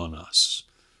pain on us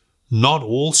not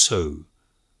also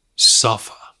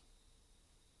suffer.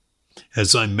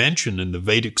 As I mentioned, in the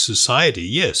Vedic society,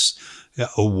 yes,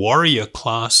 a warrior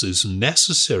class is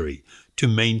necessary to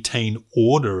maintain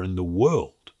order in the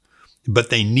world,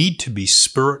 but they need to be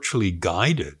spiritually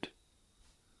guided.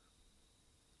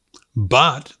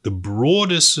 But the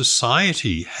broader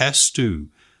society has to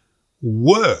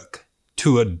work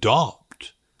to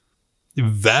adopt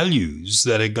values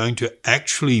that are going to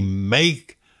actually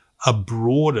make a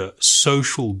broader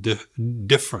social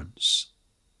difference.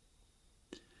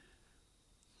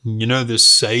 You know, this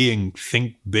saying,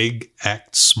 think big,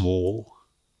 act small,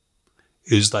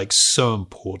 is like so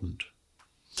important.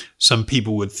 Some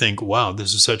people would think, wow,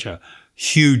 this is such a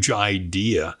huge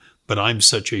idea, but I'm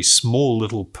such a small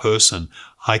little person,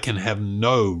 I can have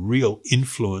no real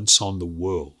influence on the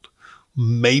world.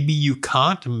 Maybe you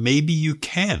can't, maybe you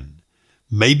can.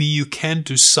 Maybe you can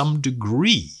to some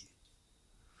degree.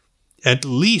 At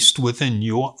least within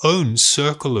your own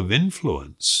circle of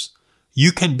influence,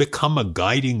 you can become a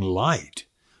guiding light.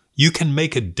 You can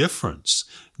make a difference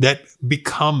that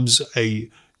becomes a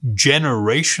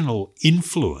generational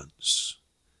influence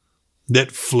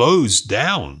that flows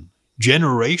down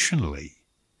generationally.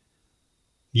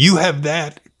 You have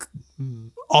that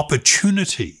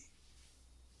opportunity.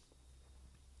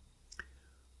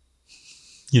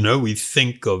 You know, we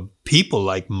think of people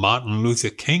like Martin Luther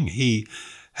King. He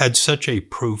had such a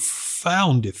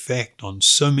profound effect on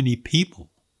so many people.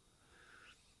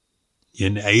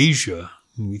 In Asia,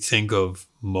 we think of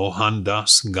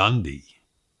Mohandas Gandhi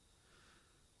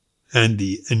and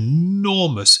the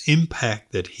enormous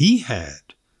impact that he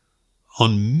had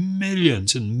on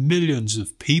millions and millions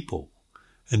of people,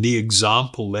 and the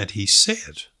example that he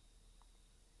set.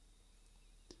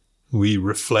 We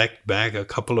reflect back a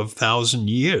couple of thousand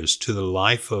years to the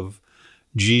life of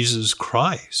Jesus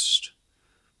Christ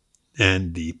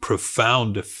and the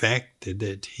profound effect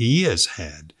that he has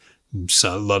had.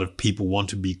 So a lot of people want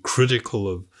to be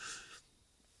critical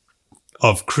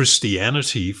of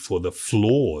Christianity for the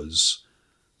flaws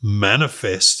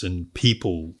manifest in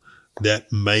people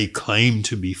that may claim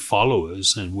to be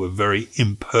followers and were very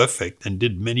imperfect and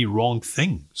did many wrong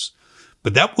things.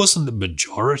 But that wasn't the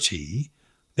majority.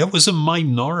 That was a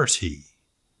minority.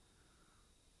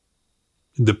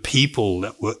 The people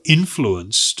that were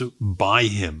influenced by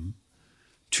him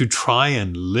to try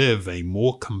and live a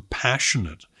more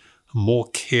compassionate, more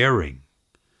caring,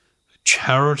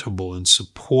 charitable and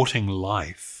supporting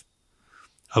life,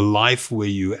 a life where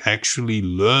you actually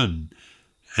learn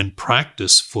and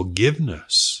practice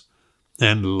forgiveness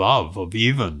and love of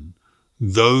even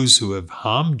those who have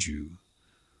harmed you,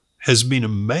 has been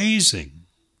amazing,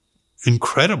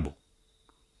 incredible.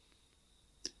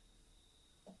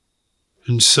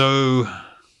 And so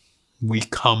we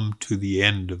come to the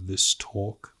end of this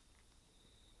talk.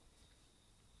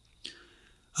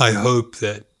 I hope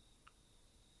that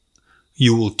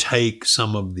you will take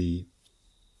some of the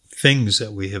things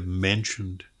that we have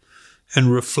mentioned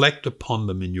and reflect upon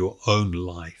them in your own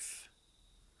life.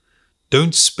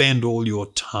 Don't spend all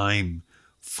your time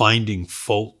finding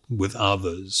fault with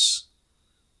others.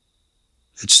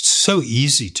 It's so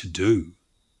easy to do.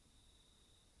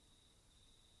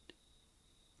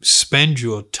 Spend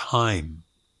your time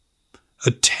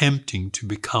attempting to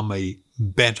become a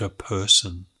better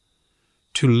person,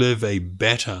 to live a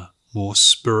better, more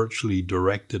spiritually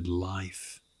directed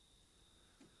life.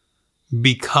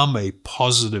 Become a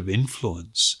positive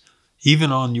influence,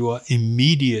 even on your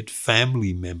immediate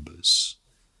family members,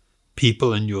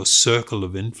 people in your circle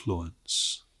of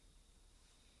influence.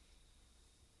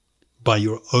 By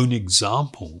your own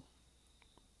example.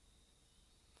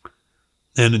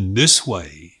 And in this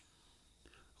way,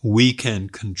 we can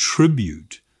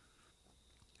contribute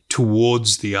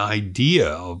towards the idea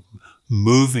of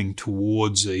moving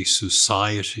towards a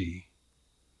society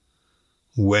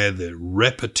where the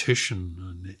repetition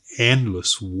and the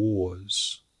endless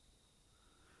wars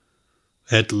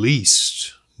at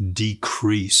least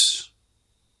decrease.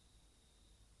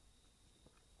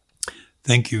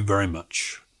 Thank you very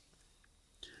much.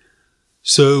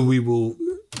 So we will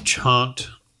chant.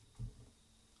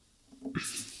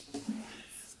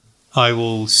 I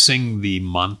will sing the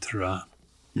mantra.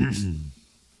 Om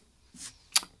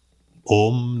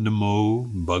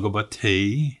Namo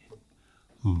Bhagavate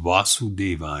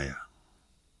Vasudevaya.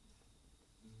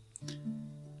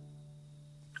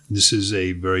 This is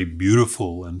a very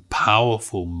beautiful and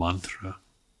powerful mantra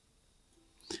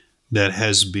that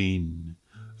has been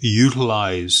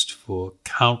utilized for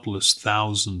countless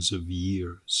thousands of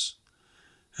years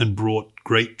and brought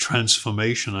great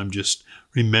transformation. I'm just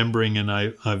remembering, and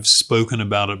I've spoken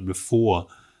about it before.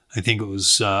 I think it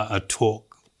was a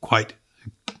talk quite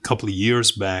a couple of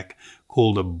years back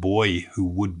called A Boy Who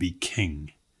Would Be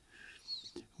King,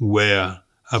 where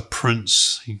a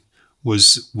prince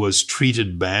was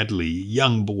treated badly,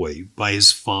 young boy, by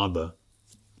his father.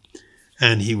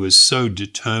 And he was so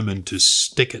determined to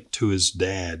stick it to his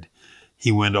dad,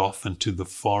 he went off into the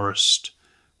forest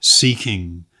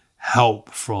seeking help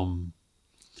from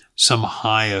some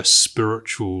higher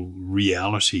spiritual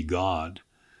reality God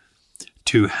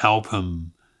to help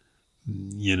him,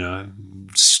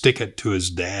 stick it to his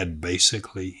dad,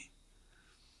 basically.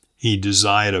 He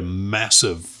desired a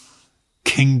massive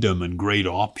kingdom and great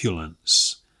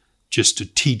opulence just to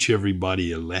teach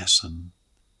everybody a lesson.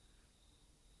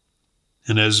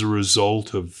 And as a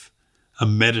result of a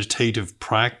meditative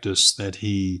practice that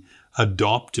he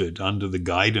adopted under the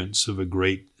guidance of a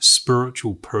great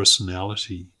spiritual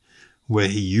personality, where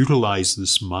he utilized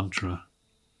this mantra,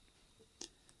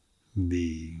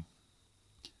 the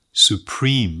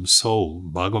Supreme Soul,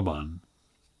 Bhagavan,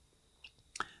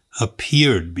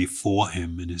 appeared before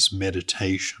him in his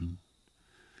meditation.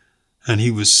 And he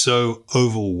was so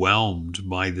overwhelmed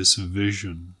by this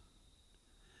vision.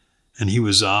 And he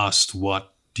was asked,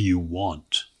 "What do you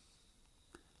want?"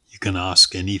 You can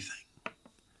ask anything.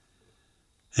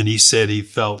 And he said he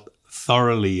felt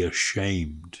thoroughly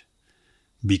ashamed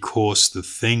because the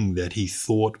thing that he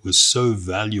thought was so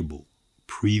valuable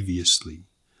previously,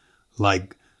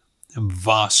 like a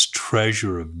vast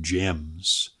treasure of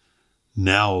gems,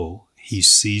 now he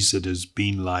sees it as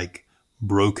being like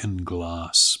broken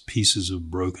glass, pieces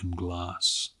of broken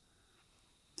glass.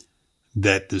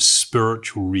 That the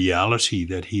spiritual reality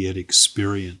that he had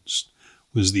experienced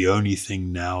was the only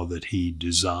thing now that he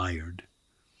desired.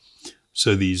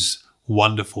 So these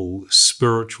wonderful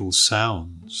spiritual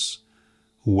sounds,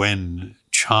 when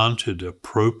chanted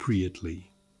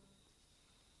appropriately,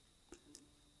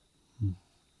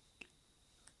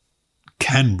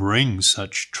 can bring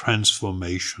such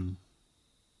transformation.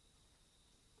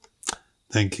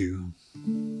 Thank you.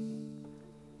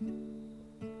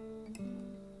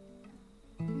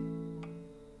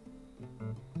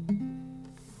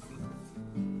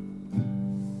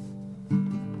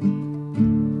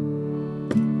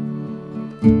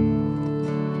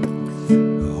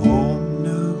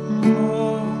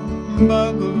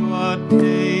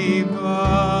 Bhagavate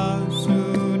Vasudevaya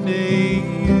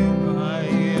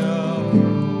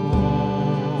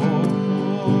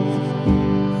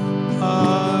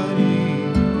Hari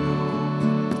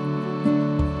Om.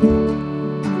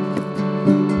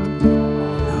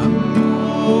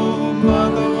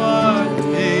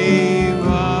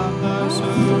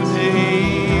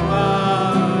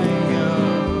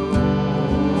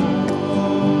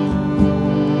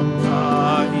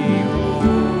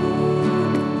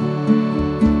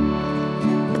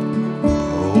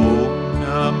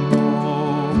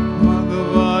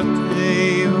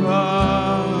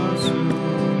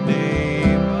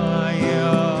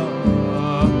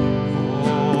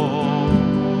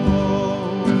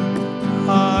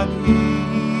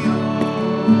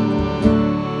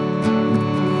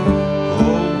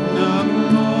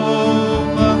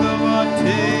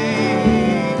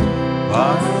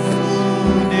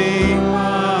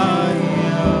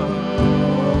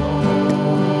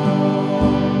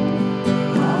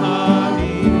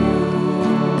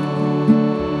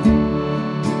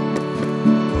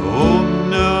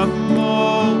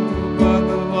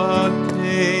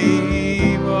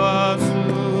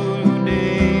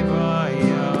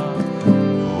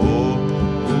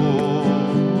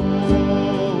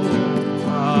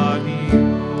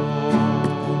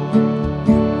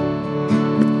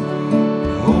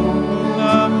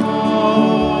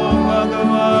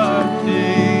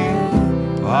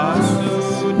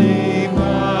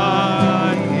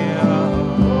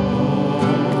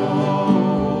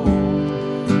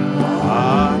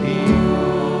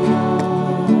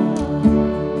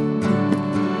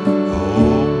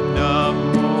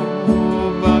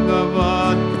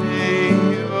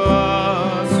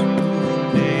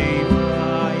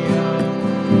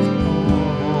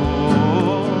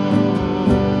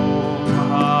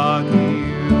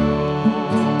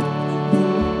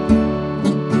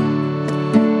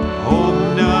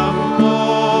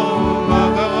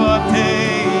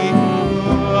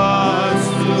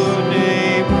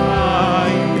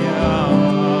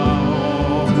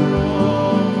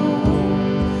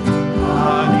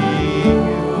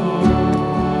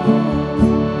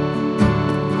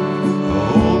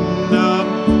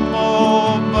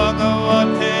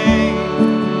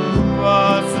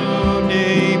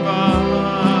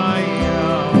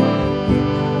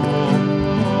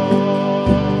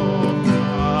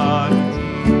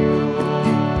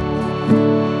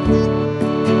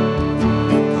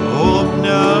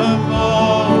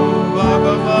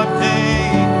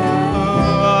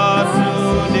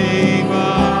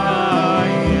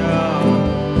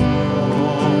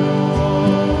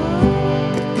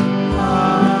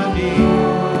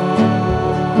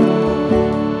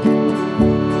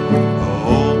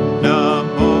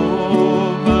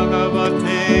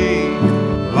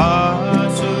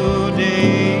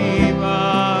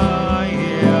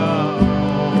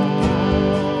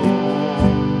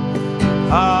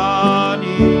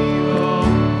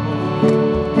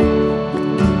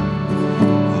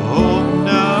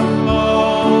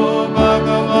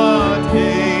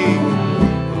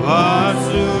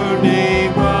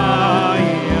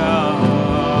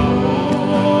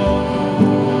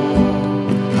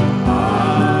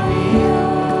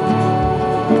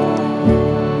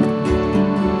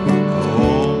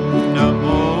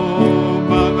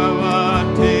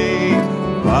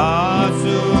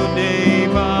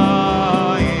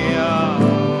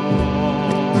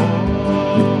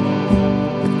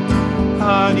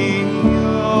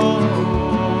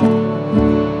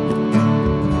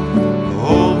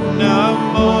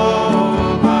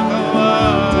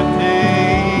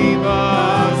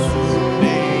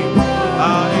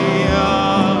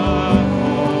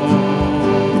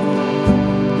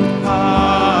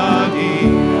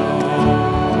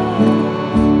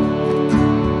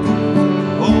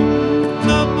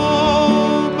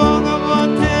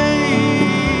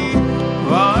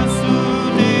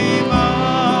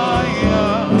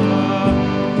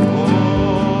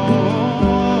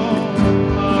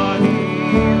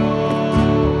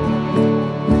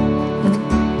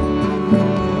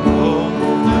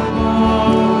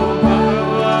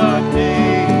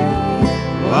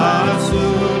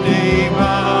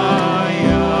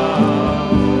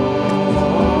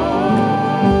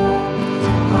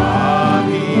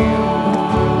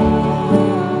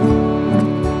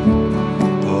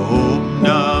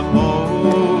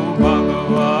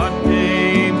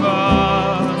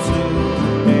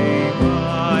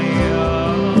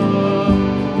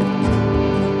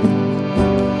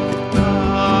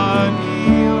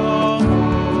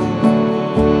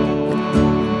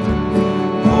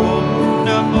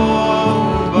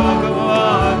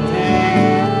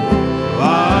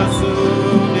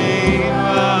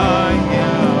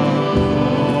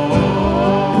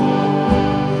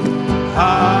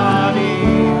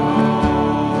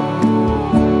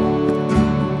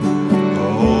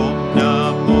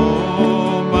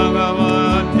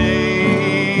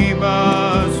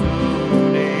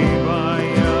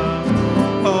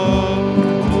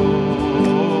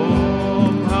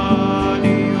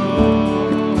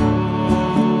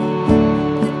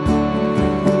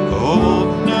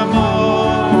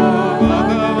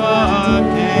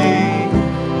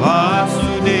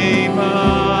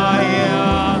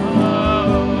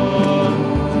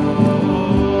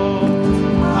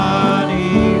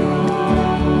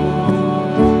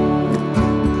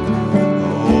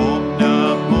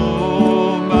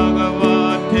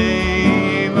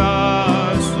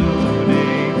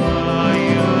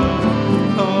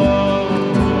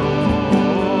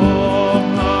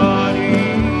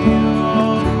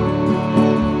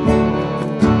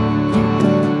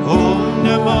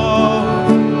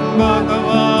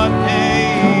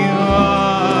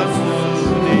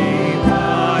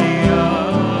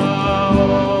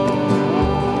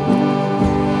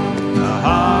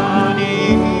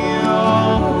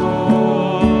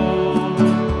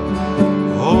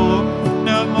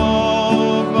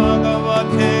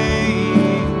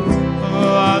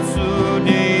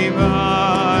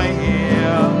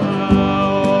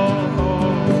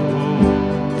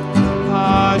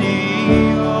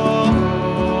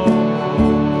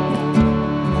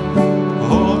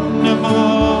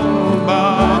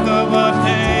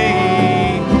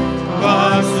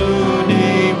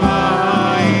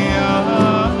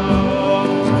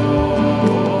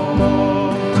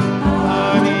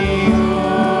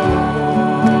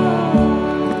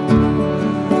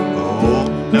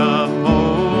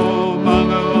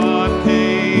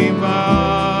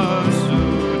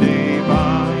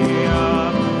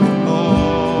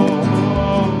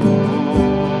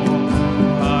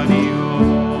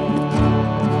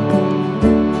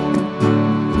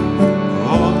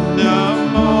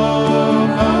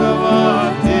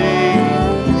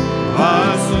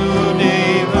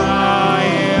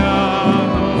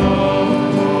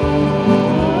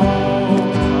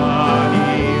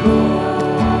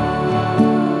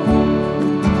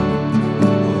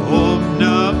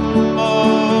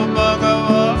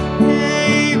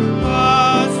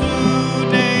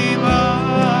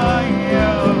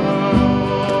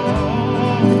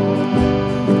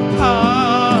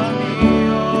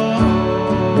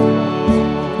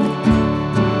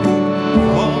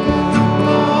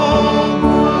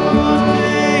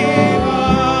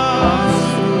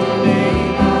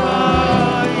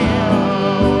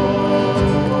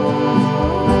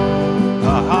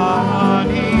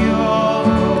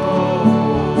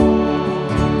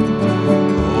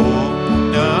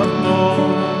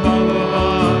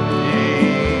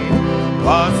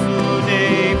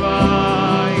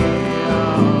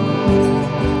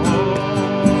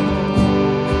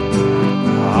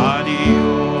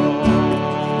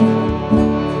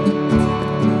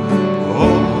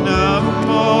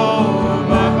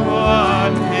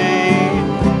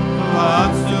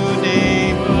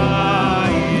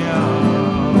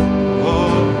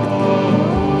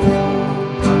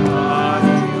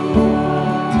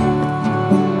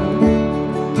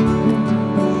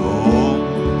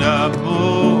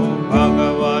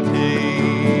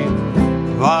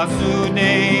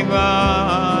 Vasudevaya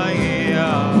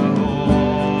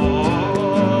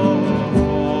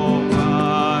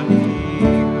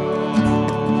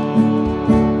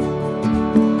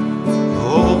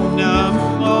Om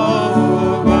Namo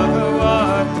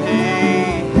Bhagavate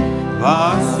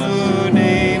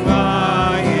Vasudevaya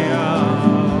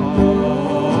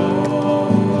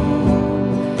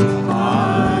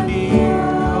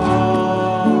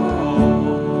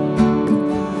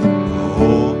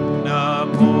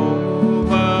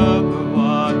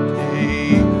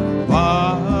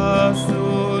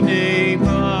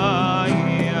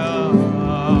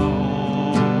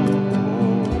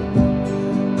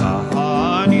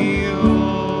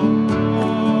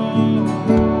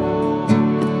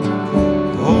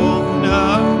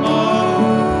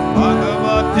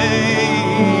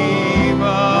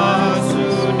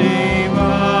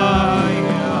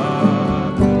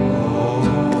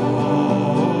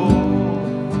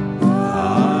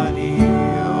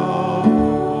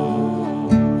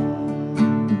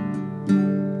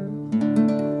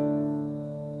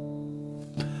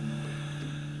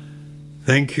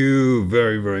Thank you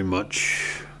very, very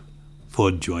much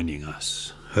for joining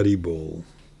us. Hari Bol.